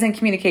 And Danny's in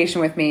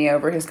communication with me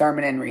over his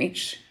Garmin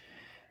InReach.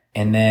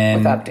 And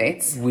then with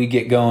updates, we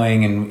get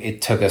going, and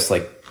it took us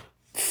like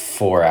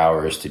 4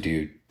 hours to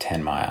do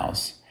 10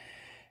 miles.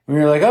 We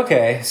were like,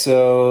 okay,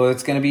 so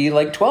it's going to be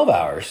like 12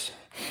 hours.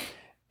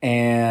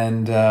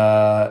 And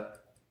at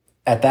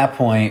that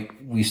point,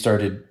 we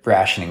started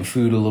rationing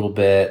food a little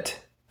bit,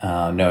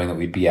 knowing that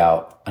we'd be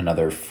out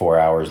another 4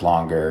 hours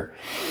longer.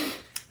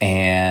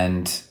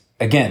 And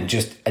again,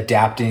 just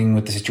adapting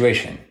with the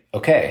situation.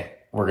 Okay,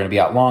 we're going to be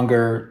out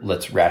longer.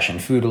 Let's ration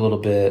food a little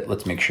bit.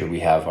 Let's make sure we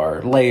have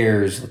our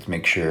layers. Let's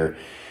make sure,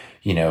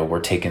 we're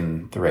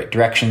taking the right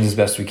directions as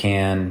best we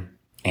can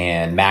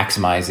and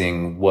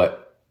maximizing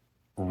what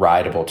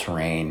rideable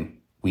terrain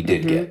we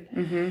did get.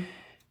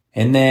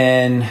 And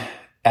then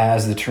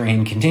as the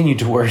terrain continued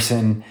to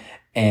worsen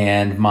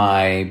and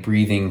my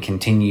breathing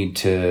continued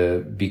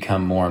to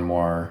become more and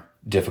more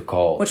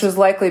difficult. Which was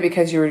likely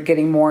because you were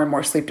getting more and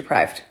more sleep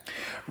deprived.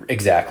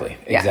 Exactly.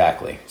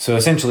 So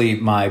essentially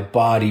my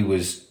body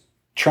was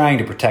trying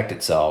to protect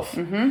itself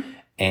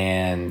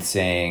and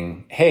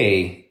saying,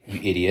 hey, you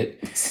idiot,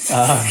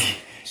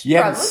 you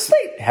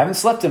haven't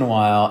slept in a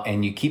while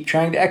and you keep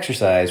trying to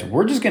exercise.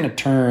 We're just going to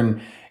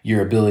turn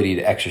your ability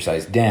to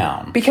exercise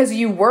down. Because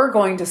you were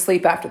going to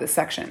sleep after this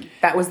section.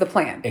 That was the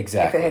plan.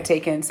 Exactly. If it had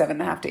taken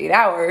 7.5 to 8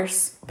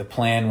 hours. The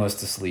plan was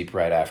to sleep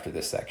right after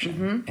this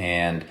section.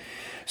 And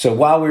so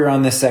while we were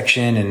on this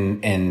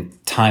section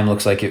and time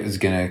looks like it was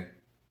going to,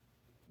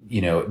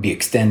 be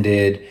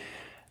extended,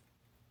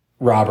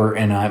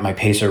 my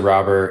pacer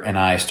Robert and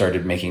I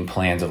started making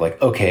plans of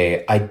like,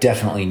 okay, I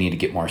definitely need to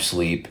get more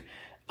sleep.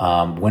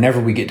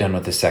 Whenever we get done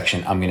with this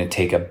section, I'm going to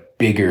take a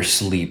bigger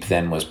sleep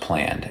than was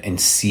planned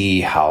and see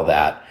how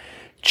that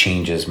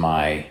changes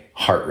my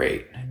heart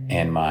rate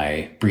and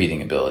my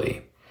breathing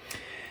ability.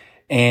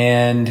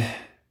 And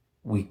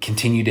we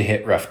continued to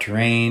hit rough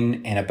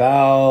terrain, and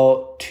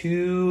about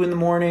 2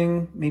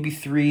 a.m, maybe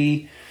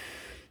 3,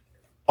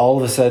 all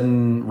of a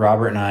sudden,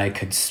 Robert and I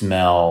could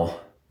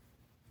smell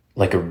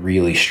like a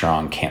really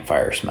strong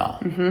campfire smell.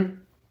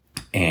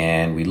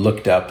 And we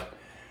looked up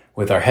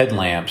with our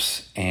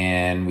headlamps,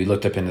 and we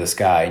looked up into the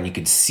sky, and you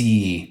could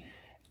see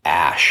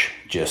ash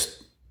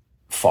just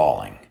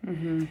falling.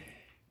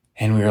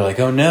 And we were like,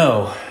 oh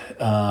no.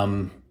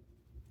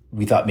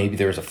 We thought maybe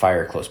there was a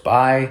fire close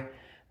by.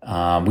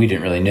 We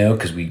didn't really know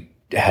because we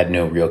had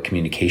no real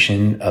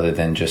communication other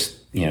than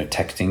just,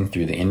 texting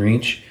through the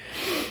InReach.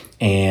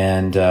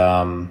 And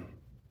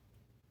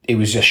it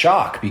was just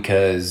shock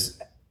because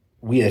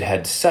we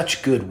had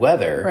such good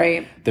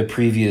weather the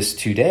previous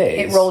 2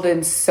 days. It rolled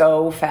in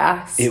so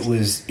fast. It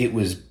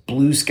was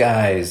blue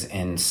skies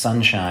and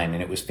sunshine,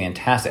 and it was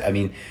fantastic. I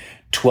mean,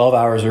 12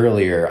 hours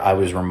earlier, I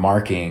was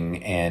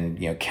remarking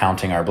and,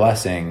 counting our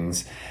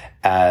blessings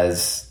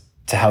as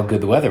to how good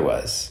the weather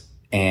was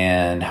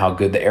and how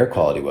good the air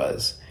quality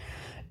was.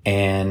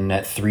 And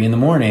at 3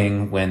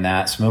 a.m, when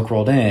that smoke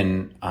rolled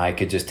in, I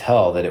could just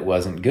tell that it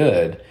wasn't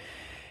good.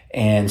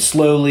 And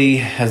slowly,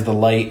 as the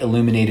light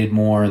illuminated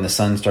more and the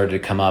sun started to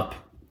come up,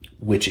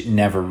 which it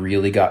never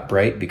really got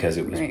bright because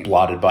it was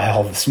blotted by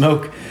all the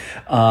smoke,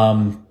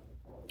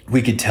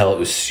 we could tell it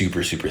was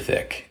super, super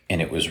thick,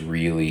 and it was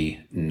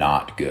really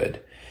not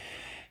good.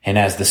 And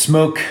as the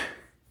smoke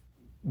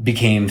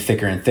became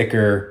thicker and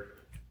thicker,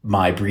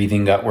 my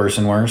breathing got worse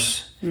and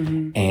worse.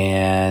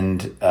 And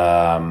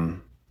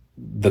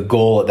the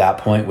goal at that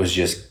point was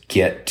just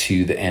get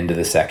to the end of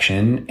the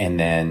section and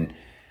then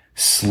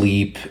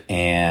sleep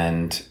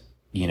and,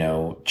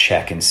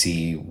 check and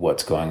see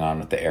what's going on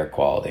with the air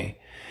quality.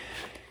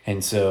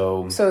 And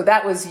so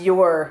that was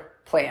your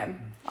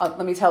plan.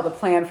 Let me tell the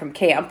plan from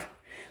camp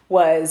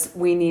was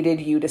we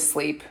needed you to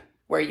sleep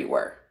where you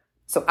were.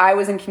 So I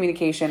was in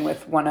communication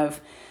with one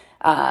of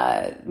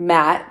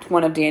Matt,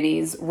 one of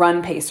Danny's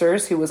run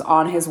pacers, who was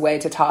on his way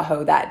to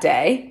Tahoe that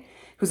day,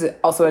 who's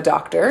also a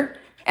doctor,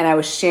 and I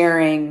was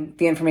sharing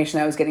the information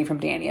I was getting from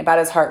Danny about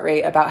his heart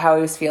rate, about how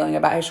he was feeling,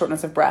 about his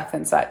shortness of breath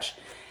and such.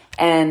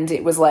 And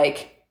it was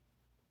like,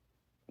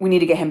 we need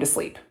to get him to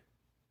sleep.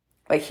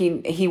 Like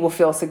he will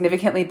feel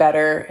significantly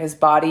better. His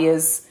body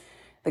is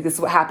like, this is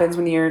what happens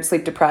when you're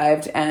sleep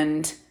deprived,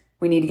 and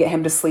we need to get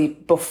him to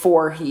sleep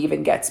before he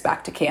even gets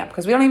back to camp,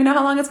 because we don't even know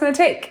how long it's going to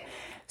take.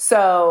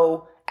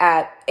 So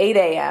at 8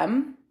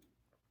 a.m.,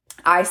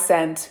 I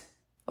sent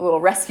a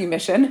little rescue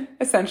mission,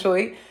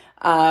 essentially.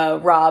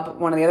 Rob,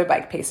 one of the other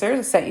bike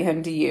pacers, sent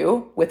him to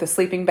you with a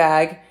sleeping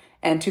bag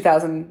and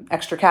 2,000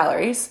 extra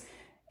calories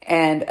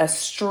and a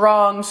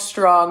strong,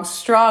 strong,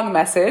 strong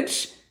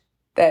message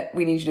that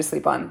we need you to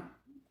sleep on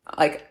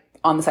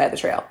the side of the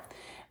trail,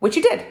 which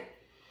you did.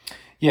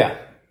 Yeah.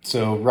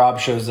 So Rob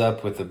shows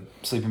up with a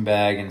sleeping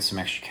bag and some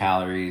extra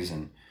calories,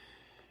 and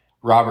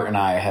Robert and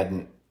I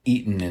hadn't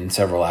eaten in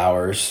several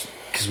hours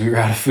because we were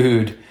out of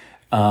food.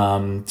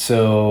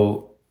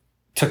 So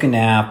took a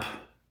nap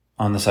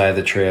on the side of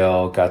the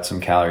trail, got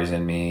some calories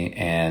in me,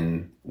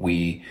 and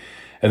we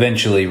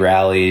eventually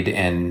rallied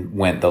and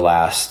went the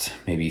last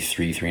maybe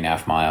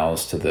 3.5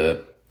 miles to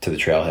the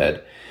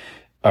trailhead,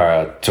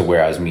 to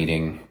where I was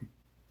meeting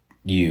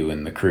you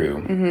and the crew.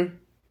 Mm-hmm.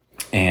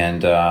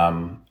 And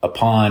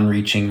upon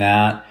reaching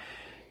that,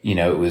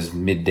 it was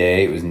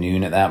midday, it was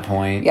noon at that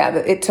point. Yeah,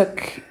 it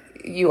took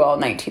you all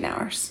 19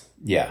 hours.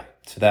 Yeah.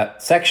 So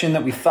that section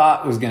that we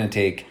thought was going to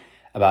take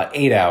about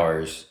 8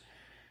 hours,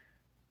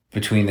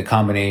 between the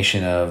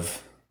combination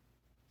of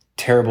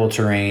terrible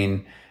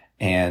terrain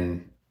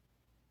and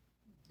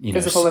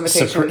physical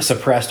limitations,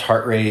 suppressed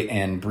heart rate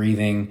and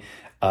breathing,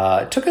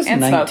 took us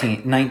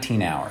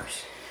 19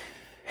 hours.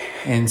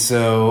 And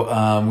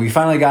so we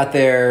finally got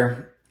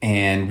there,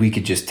 and we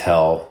could just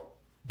tell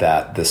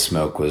that the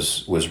smoke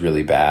was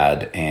really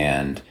bad.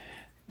 And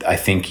I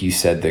think you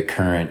said the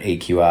current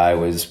AQI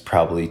was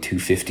probably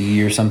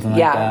 250 or something like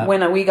that. Yeah,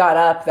 when we got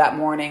up that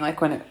morning,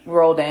 like when it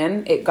rolled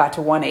in, it got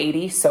to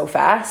 180 so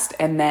fast.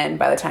 And then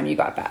by the time you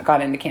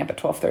got into camp at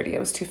 12:30, it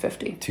was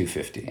 250.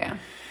 250. Yeah.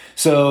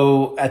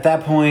 So at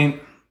that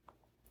point,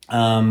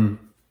 I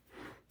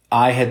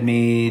had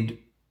made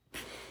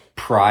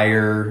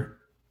prior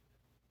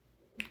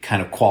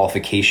kind of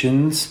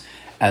qualifications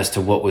as to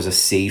what was a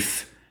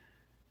safe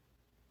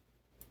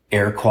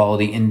air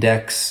quality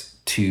index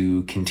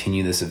to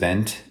continue this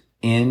event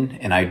in.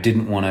 And I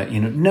didn't want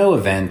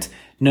to,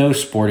 no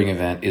sporting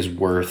event is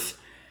worth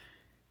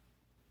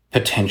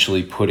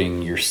potentially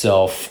putting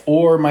yourself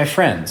or my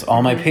friends,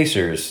 all my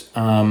pacers,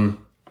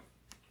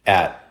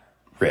 at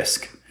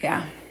risk.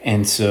 Yeah.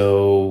 And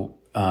so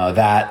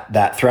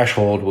that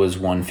threshold was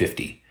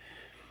 150.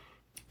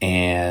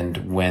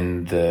 And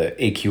when the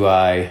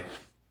AQI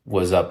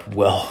was up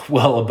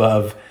well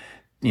above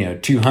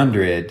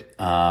 200,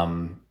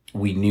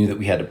 we knew that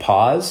we had to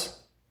pause.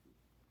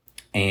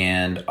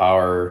 And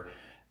our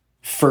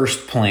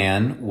first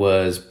plan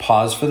was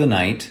pause for the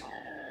night,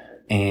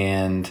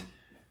 and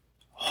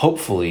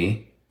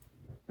hopefully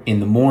in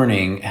the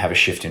morning have a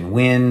shift in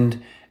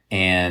wind,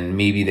 and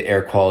maybe the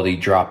air quality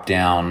dropped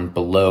down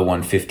below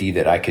 150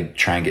 that I could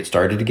try and get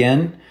started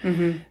again.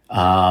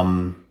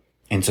 Mm-hmm.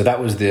 And so that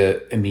was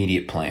the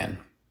immediate plan.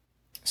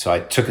 So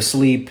I took a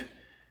sleep.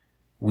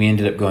 We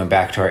ended up going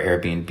back to our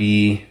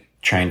Airbnb,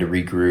 trying to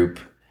regroup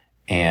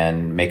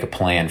and make a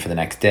plan for the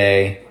next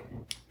day.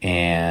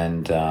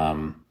 And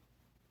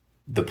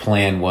the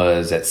plan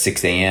was at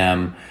 6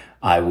 a.m.,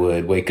 I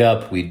would wake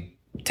up, we'd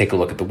take a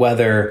look at the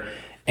weather,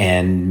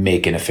 and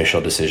make an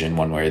official decision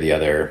one way or the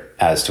other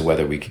as to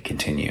whether we could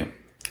continue.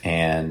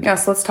 And yeah,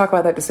 so let's talk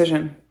about that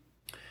decision.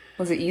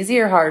 Was it easy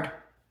or hard?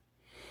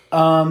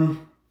 I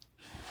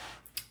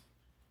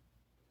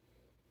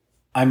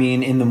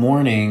mean, in the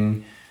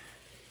morning,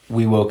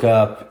 we woke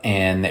up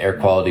and the air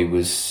quality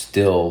was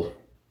still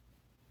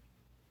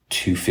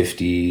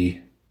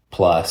 250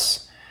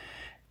 plus.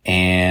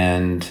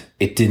 And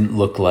it didn't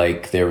look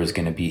like there was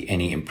going to be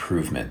any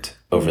improvement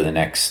over the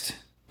next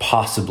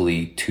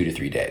possibly 2 to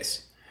 3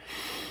 days.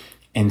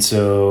 And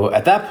so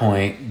at that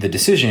point, the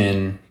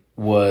decision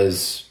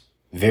was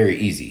very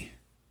easy.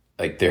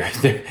 Like there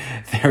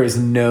was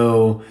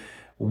no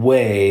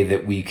way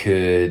that we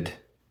could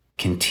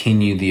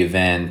continue the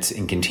event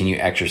and continue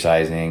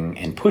exercising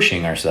and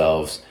pushing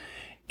ourselves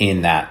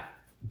in that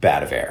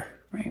bad of air.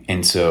 Right.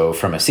 And so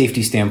from a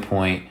safety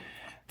standpoint,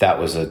 that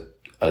was a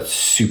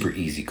super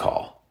easy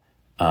call.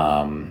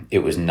 It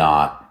was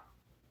not,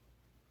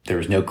 there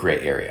was no gray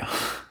area.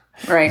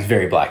 Right. It was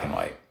very black and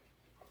white.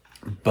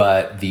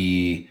 But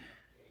the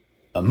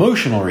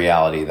emotional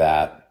reality of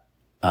that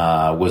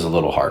was a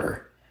little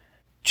harder.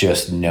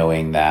 Just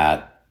knowing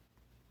that,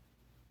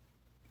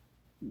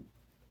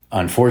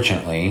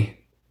 unfortunately,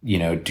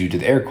 due to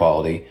the air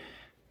quality,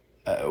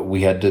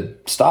 we had to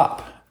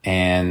stop.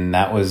 And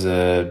that was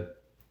a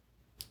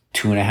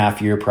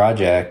 2.5-year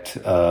project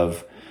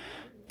of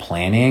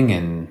planning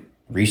and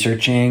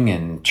researching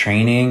and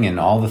training and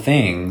all the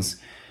things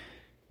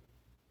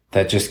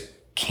that just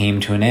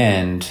came to an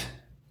end,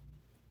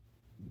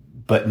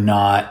 but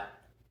not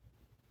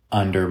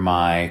under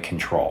my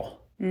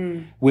control.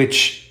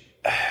 which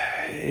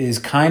is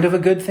kind of a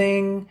good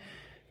thing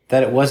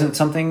that it wasn't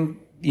something,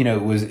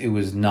 it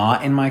was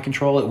not in my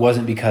control. It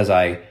wasn't because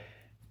I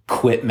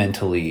quit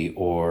mentally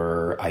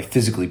or I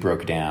physically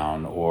broke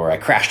down or I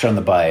crashed on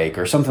the bike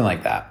or something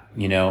like that.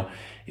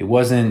 It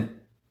wasn't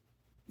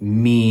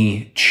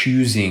me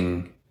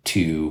choosing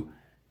to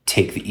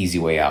take the easy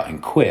way out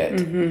and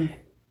quit.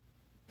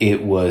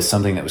 It was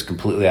something that was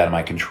completely out of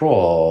my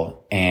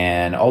control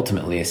and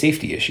ultimately a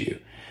safety issue.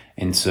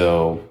 And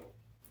so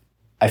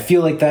I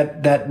feel like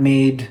that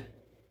made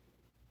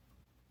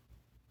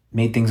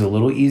things a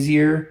little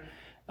easier.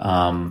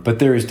 But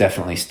there is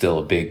definitely still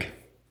a big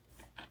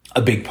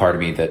part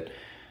of me that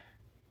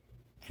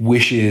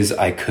wishes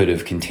I could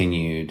have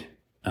continued,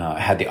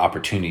 had the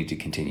opportunity to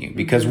continue.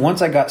 Because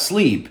once I got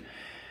sleep,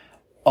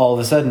 all of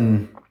a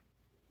sudden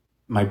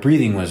my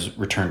breathing was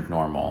returned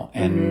normal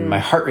and my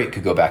heart rate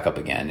could go back up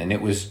again. And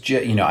it was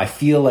just, I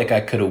feel like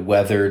I could have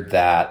weathered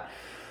that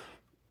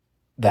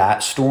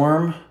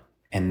storm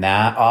and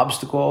that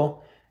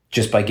obstacle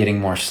just by getting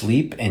more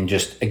sleep and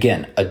just,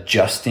 again,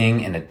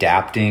 adjusting and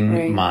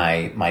adapting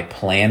my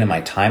plan and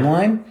my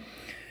timeline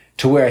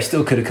to where I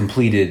still could have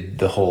completed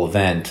the whole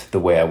event the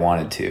way I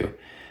wanted to.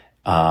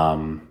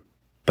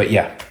 But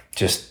yeah,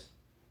 just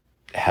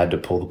had to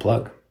pull the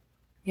plug.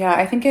 Yeah,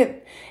 I think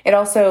it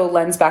also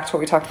lends back to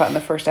what we talked about in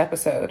the first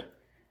episode,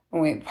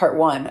 part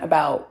 1,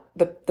 about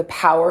the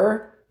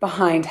power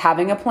behind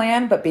having a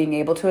plan, but being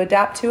able to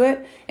adapt to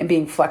it and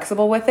being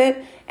flexible with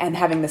it and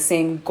having the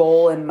same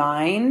goal in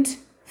mind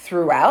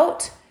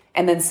throughout.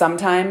 And then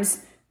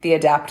sometimes the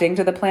adapting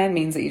to the plan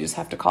means that you just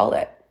have to call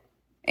it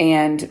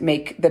and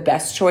make the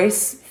best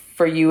choice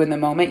for you in the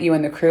moment, you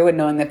and the crew, and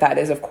knowing that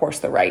is, of course,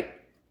 the right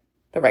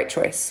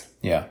choice.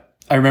 Yeah.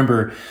 I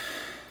remember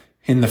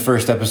in the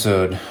first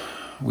episode,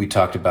 we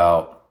talked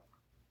about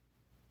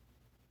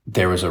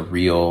there was a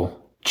real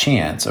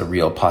chance, a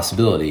real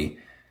possibility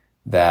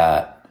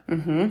that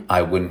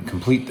I wouldn't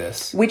complete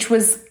this. Which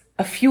was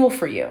a fuel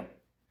for you.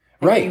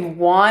 Right. You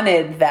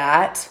wanted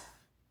that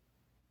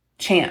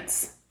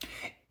chance.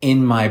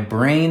 In my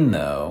brain,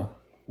 though,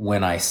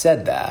 when I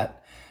said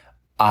that,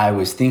 I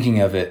was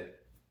thinking of it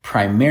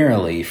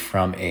primarily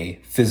from a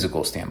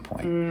physical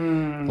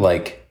standpoint.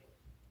 Like,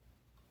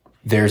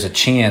 there's a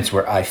chance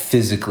where I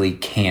physically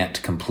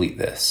can't complete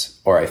this,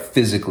 or I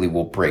physically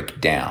will break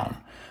down,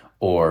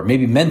 or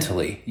maybe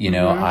mentally,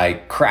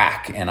 I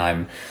crack and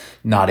I'm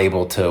not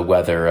able to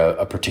weather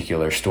a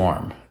particular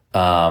storm.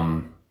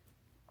 I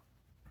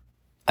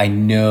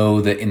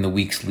know that in the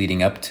weeks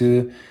leading up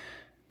to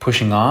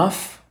pushing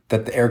off,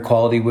 that the air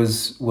quality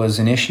was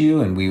an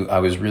issue, and I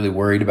was really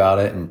worried about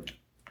it and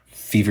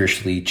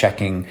feverishly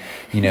checking,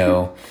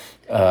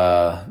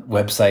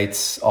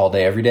 websites all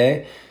day, every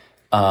day.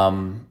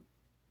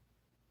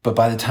 But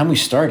by the time we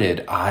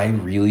started, I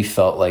really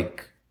felt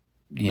like,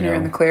 You're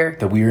in the clear.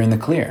 That we were in the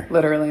clear.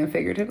 Literally and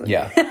figuratively.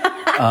 Yeah.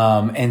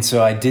 And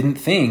so I didn't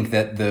think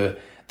that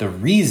the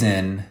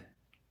reason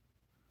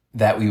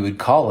that we would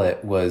call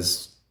it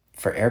was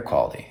for air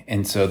quality.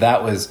 And so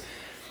that was,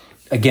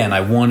 again,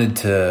 I wanted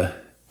to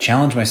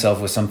challenge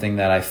myself with something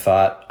that I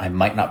thought I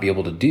might not be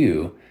able to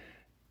do,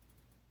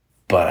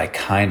 but I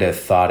kind of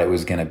thought it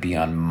was going to be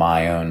on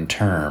my own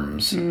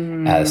terms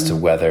as to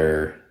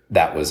whether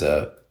that was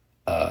a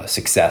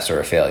success or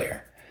a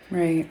failure.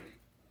 Right.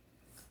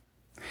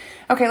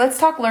 Okay, let's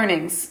talk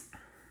learnings.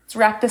 Let's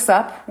wrap this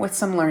up with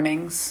some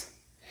learnings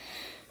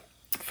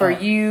for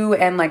you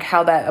and like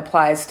how that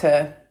applies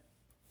to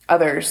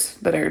others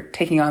that are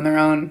taking on their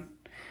own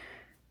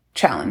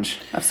challenge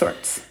of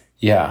sorts.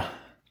 Yeah.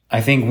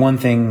 I think one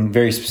thing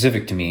very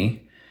specific to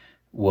me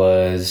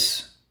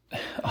was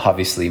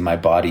obviously my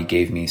body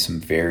gave me some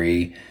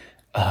very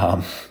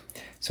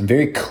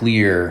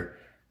clear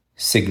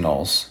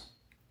signals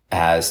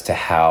as to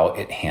how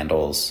it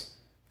handles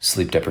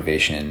sleep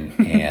deprivation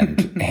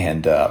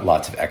and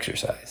lots of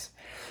exercise.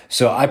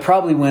 So I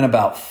probably went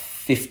about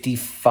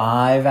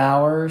 55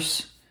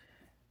 hours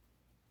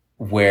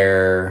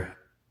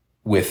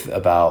with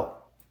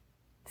about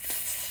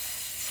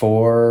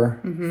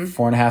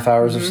 4.5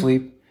 hours of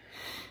sleep.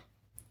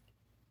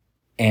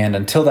 And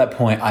until that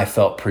point, I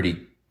felt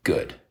pretty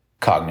good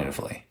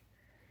cognitively.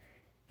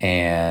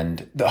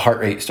 And the heart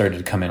rate started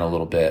to come in a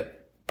little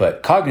bit,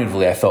 but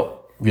cognitively, I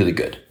felt really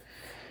good.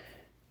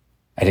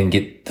 I didn't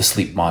get the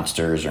sleep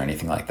monsters or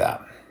anything like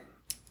that.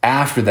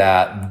 After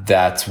that,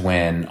 that's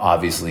when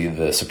obviously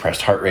the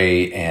suppressed heart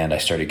rate and I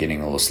started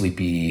getting a little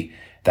sleepy.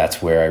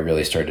 That's where I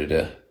really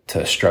started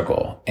to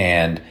struggle.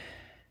 And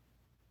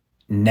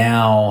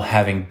now,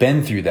 having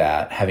been through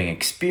that, having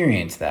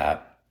experienced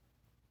that,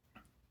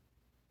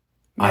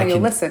 I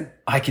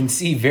can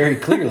see very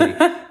clearly,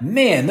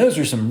 man, those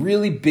are some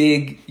really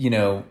big,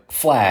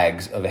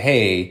 flags of,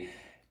 hey,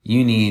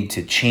 you need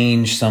to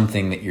change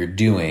something that you're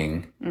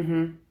doing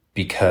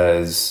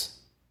because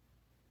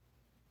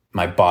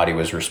my body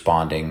was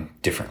responding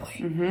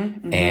differently.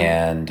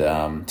 And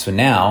so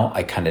now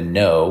I kind of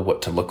know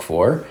what to look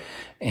for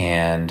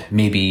and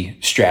maybe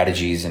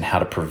strategies and how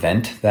to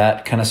prevent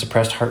that kind of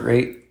suppressed heart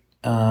rate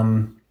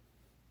in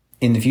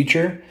the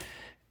future.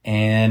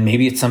 And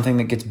maybe it's something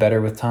that gets better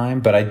with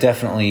time, but I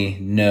definitely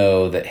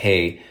know that,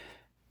 hey,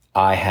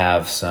 I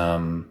have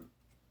some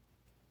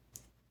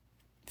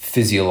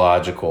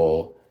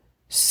physiological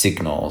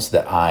signals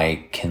that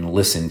I can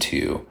listen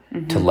to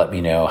let me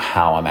know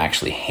how I'm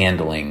actually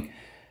handling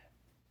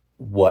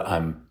what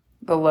I'm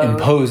The load.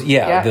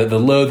 the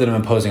load that I'm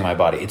imposing on my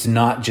body. It's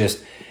not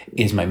just,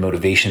 is my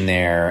motivation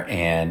there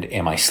and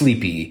am I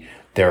sleepy?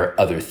 There are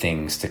other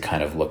things to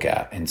kind of look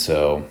at. And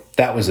so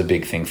that was a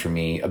big thing for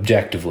me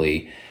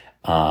objectively,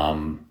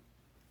 that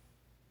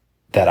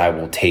I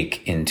will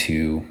take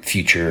into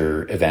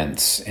future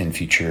events and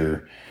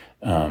future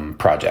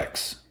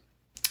projects.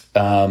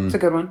 It's a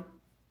good one.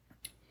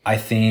 I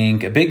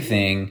think a big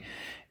thing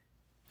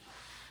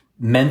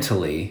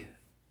mentally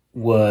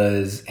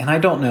was, and I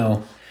don't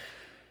know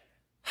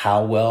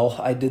how well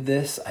I did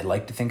this. I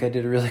like to think I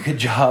did a really good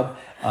job.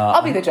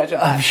 I'll be the judge of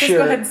that. Just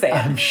go ahead and say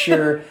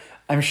it.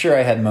 I'm sure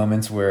I had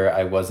moments where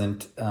I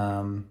wasn't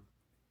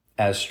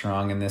as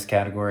strong in this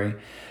category,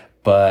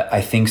 but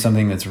I think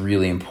something that's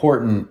really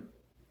important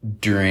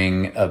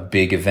during a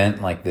big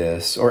event like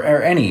this, or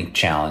any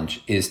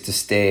challenge, is to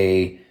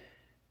stay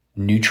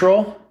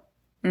neutral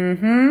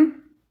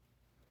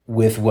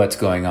with what's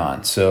going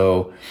on.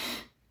 So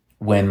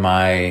when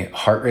my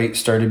heart rate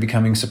started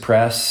becoming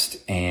suppressed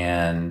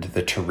and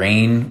the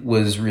terrain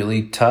was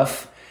really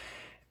tough,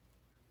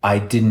 I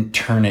didn't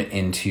turn it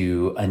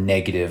into a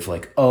negative,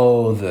 like,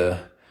 oh, the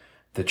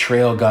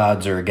trail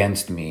gods are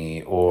against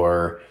me,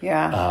 or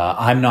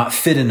I'm not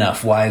fit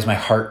enough. Why is my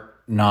heart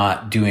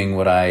not doing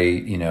what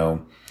I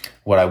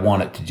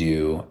want it to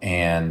do?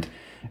 And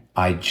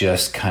I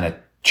just kind of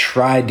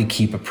tried to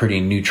keep a pretty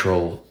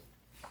neutral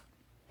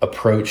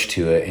approach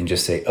to it and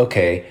just say,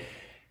 okay,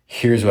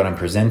 here's what I'm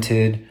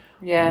presented.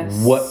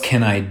 Yes. What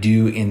can I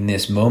do in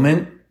this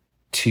moment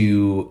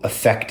to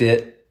affect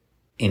it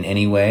in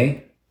any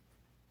way?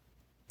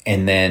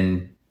 And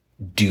then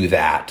do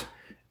that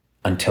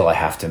until I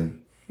have to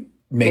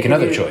make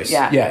another choice.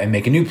 And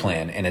make a new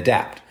plan and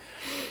adapt.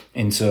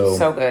 And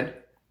so good.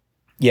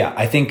 Yeah,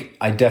 I think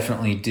I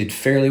definitely did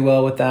fairly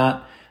well with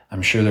that.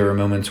 I'm sure there were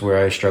moments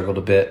where I struggled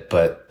a bit,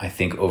 but I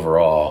think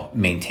overall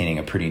maintaining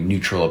a pretty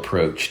neutral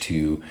approach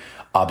to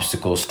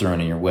obstacles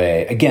thrown in your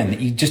way, again, that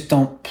you just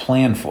don't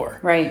plan for.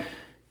 Right.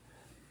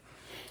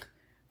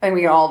 And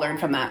we can all learn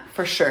from that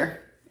for sure,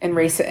 in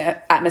race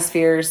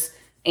atmospheres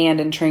and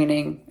in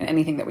training and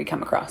anything that we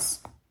come across.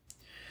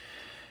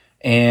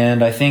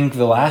 And I think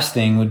the last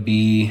thing would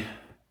be,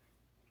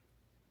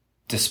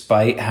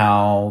 despite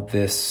how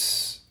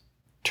this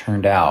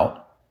turned out,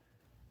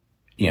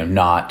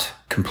 not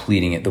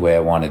completing it the way I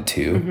wanted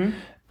to,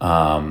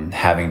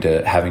 having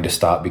to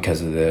stop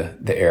because of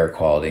the air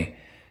quality,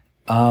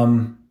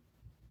 I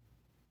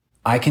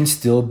can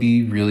still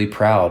be really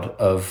proud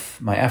of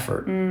my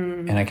effort,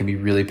 and I can be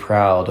really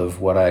proud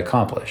of what I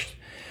accomplished.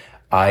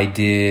 I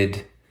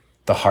did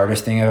the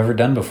hardest thing I've ever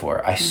done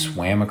before. I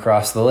swam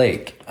across the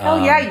lake.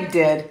 Oh yeah, you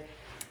did.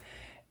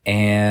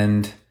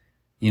 And,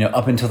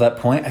 up until that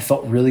point, I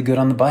felt really good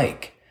on the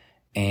bike,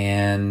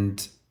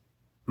 and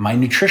my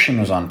nutrition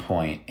was on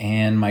point,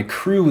 and my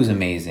crew was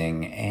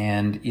amazing.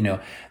 And,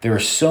 there were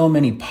so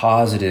many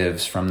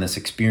positives from this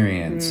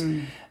experience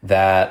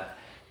that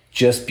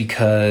just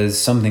because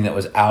something that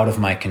was out of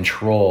my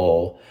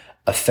control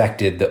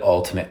affected the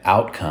ultimate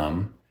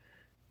outcome,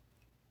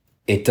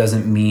 it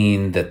doesn't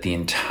mean that the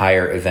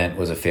entire event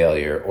was a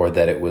failure, or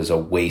that it was a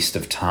waste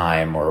of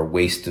time or a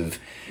waste of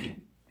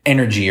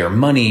energy or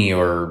money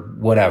or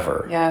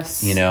whatever.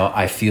 Yes.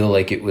 I feel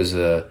like it was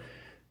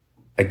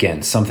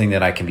again, something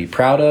that I can be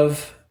proud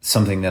of,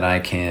 something that I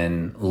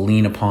can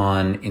lean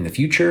upon in the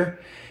future,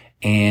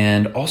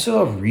 and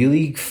also a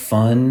really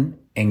fun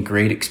and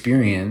great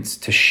experience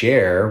to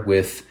share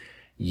with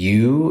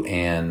you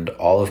and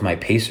all of my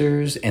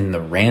pacers and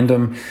the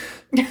random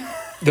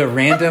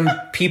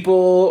people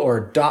or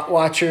dot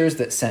watchers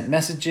that sent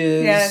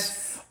messages.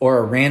 Yes. Or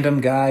a random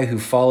guy who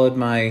followed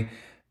my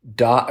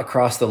dot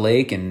across the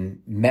lake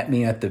and met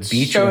me at the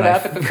beach. Showed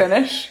up at the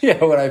finish.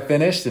 Yeah, when I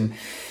finished, and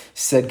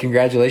said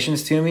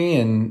congratulations to me.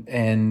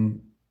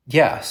 And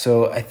yeah,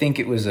 so I think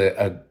it was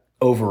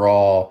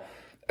overall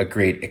a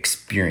great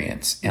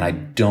experience, and I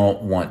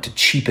don't want to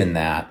cheapen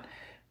that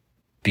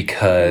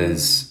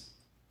because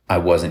I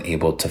wasn't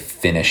able to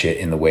finish it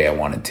in the way I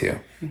wanted to.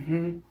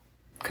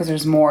 Because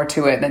there's more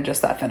to it than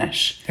just that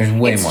finish. There's way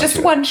more to it. It's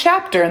just one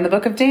chapter in the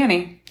book of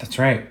Danny. That's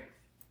right.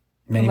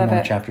 Many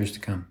more chapters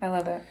to come. I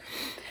love it.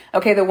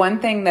 Okay, the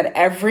one thing that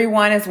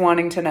everyone is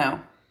wanting to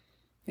know.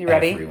 You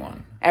ready?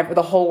 Everyone.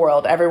 The whole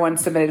world. Everyone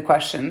submitted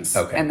questions.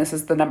 Okay. And this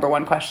is the number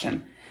one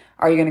question.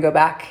 Are you going to go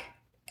back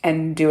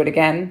and do it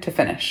again to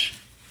finish?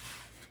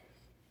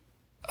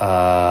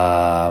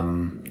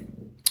 That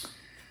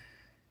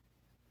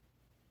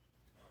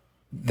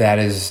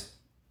is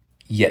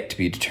yet to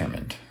be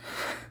determined.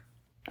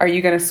 Are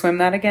you going to swim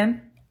that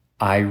again?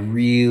 I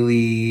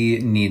really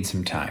need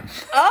some time.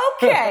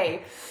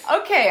 Okay.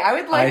 I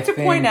would like to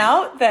point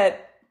out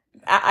that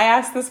I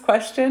asked this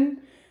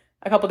question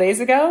a couple days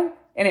ago,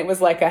 and it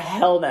was like a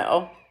hell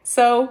no.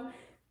 So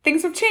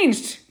things have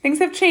changed. Things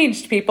have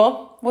changed,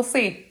 people. We'll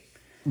see.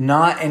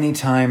 Not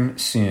anytime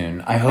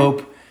soon. I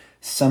hope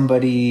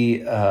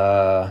somebody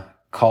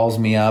calls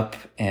me up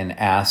and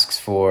asks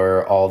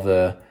for all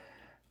the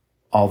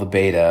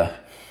beta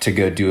to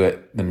go do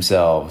it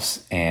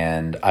themselves,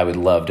 and I would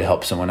love to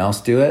help someone else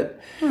do it.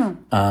 Because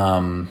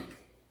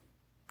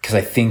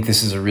I think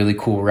this is a really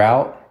cool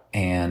route,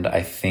 and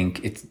I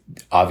think it's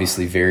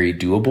obviously very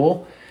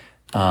doable.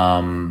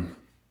 But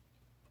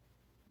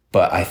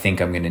I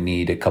think I'm going to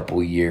need a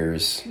couple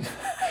years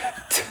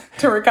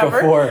to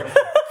recover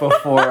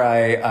before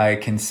I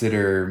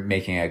consider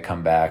making a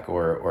comeback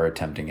or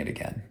attempting it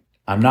again.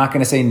 I'm not going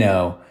to say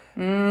no,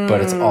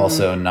 but it's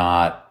also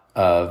not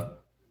a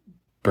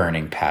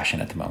burning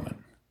passion at the moment.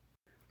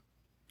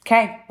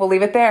 Okay, we'll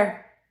leave it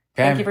there.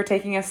 Okay. Thank you for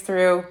taking us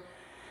through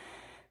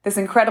this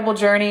incredible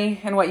journey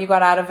and what you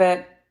got out of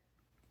it.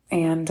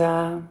 And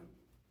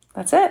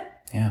that's it.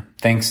 Yeah.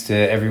 Thanks to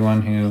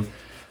everyone who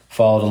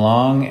followed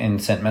along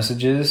and sent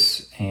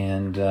messages.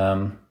 And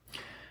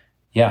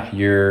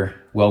your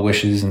well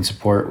wishes and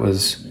support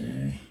was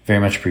very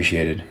much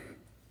appreciated.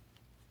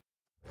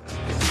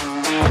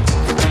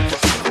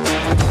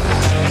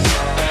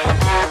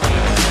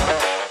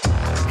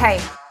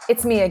 Hey,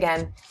 it's me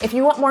again. If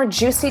you want more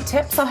juicy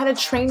tips on how to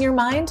train your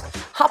mind,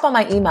 hop on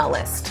my email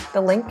list. The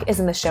link is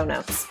in the show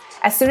notes.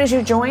 As soon as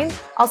you join,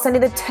 I'll send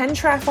you the 10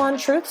 triathlon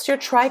truths your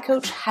tri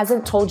coach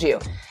hasn't told you.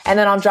 And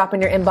then I'll drop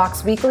in your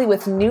inbox weekly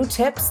with new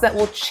tips that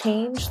will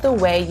change the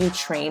way you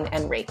train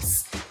and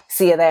race.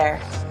 See you there.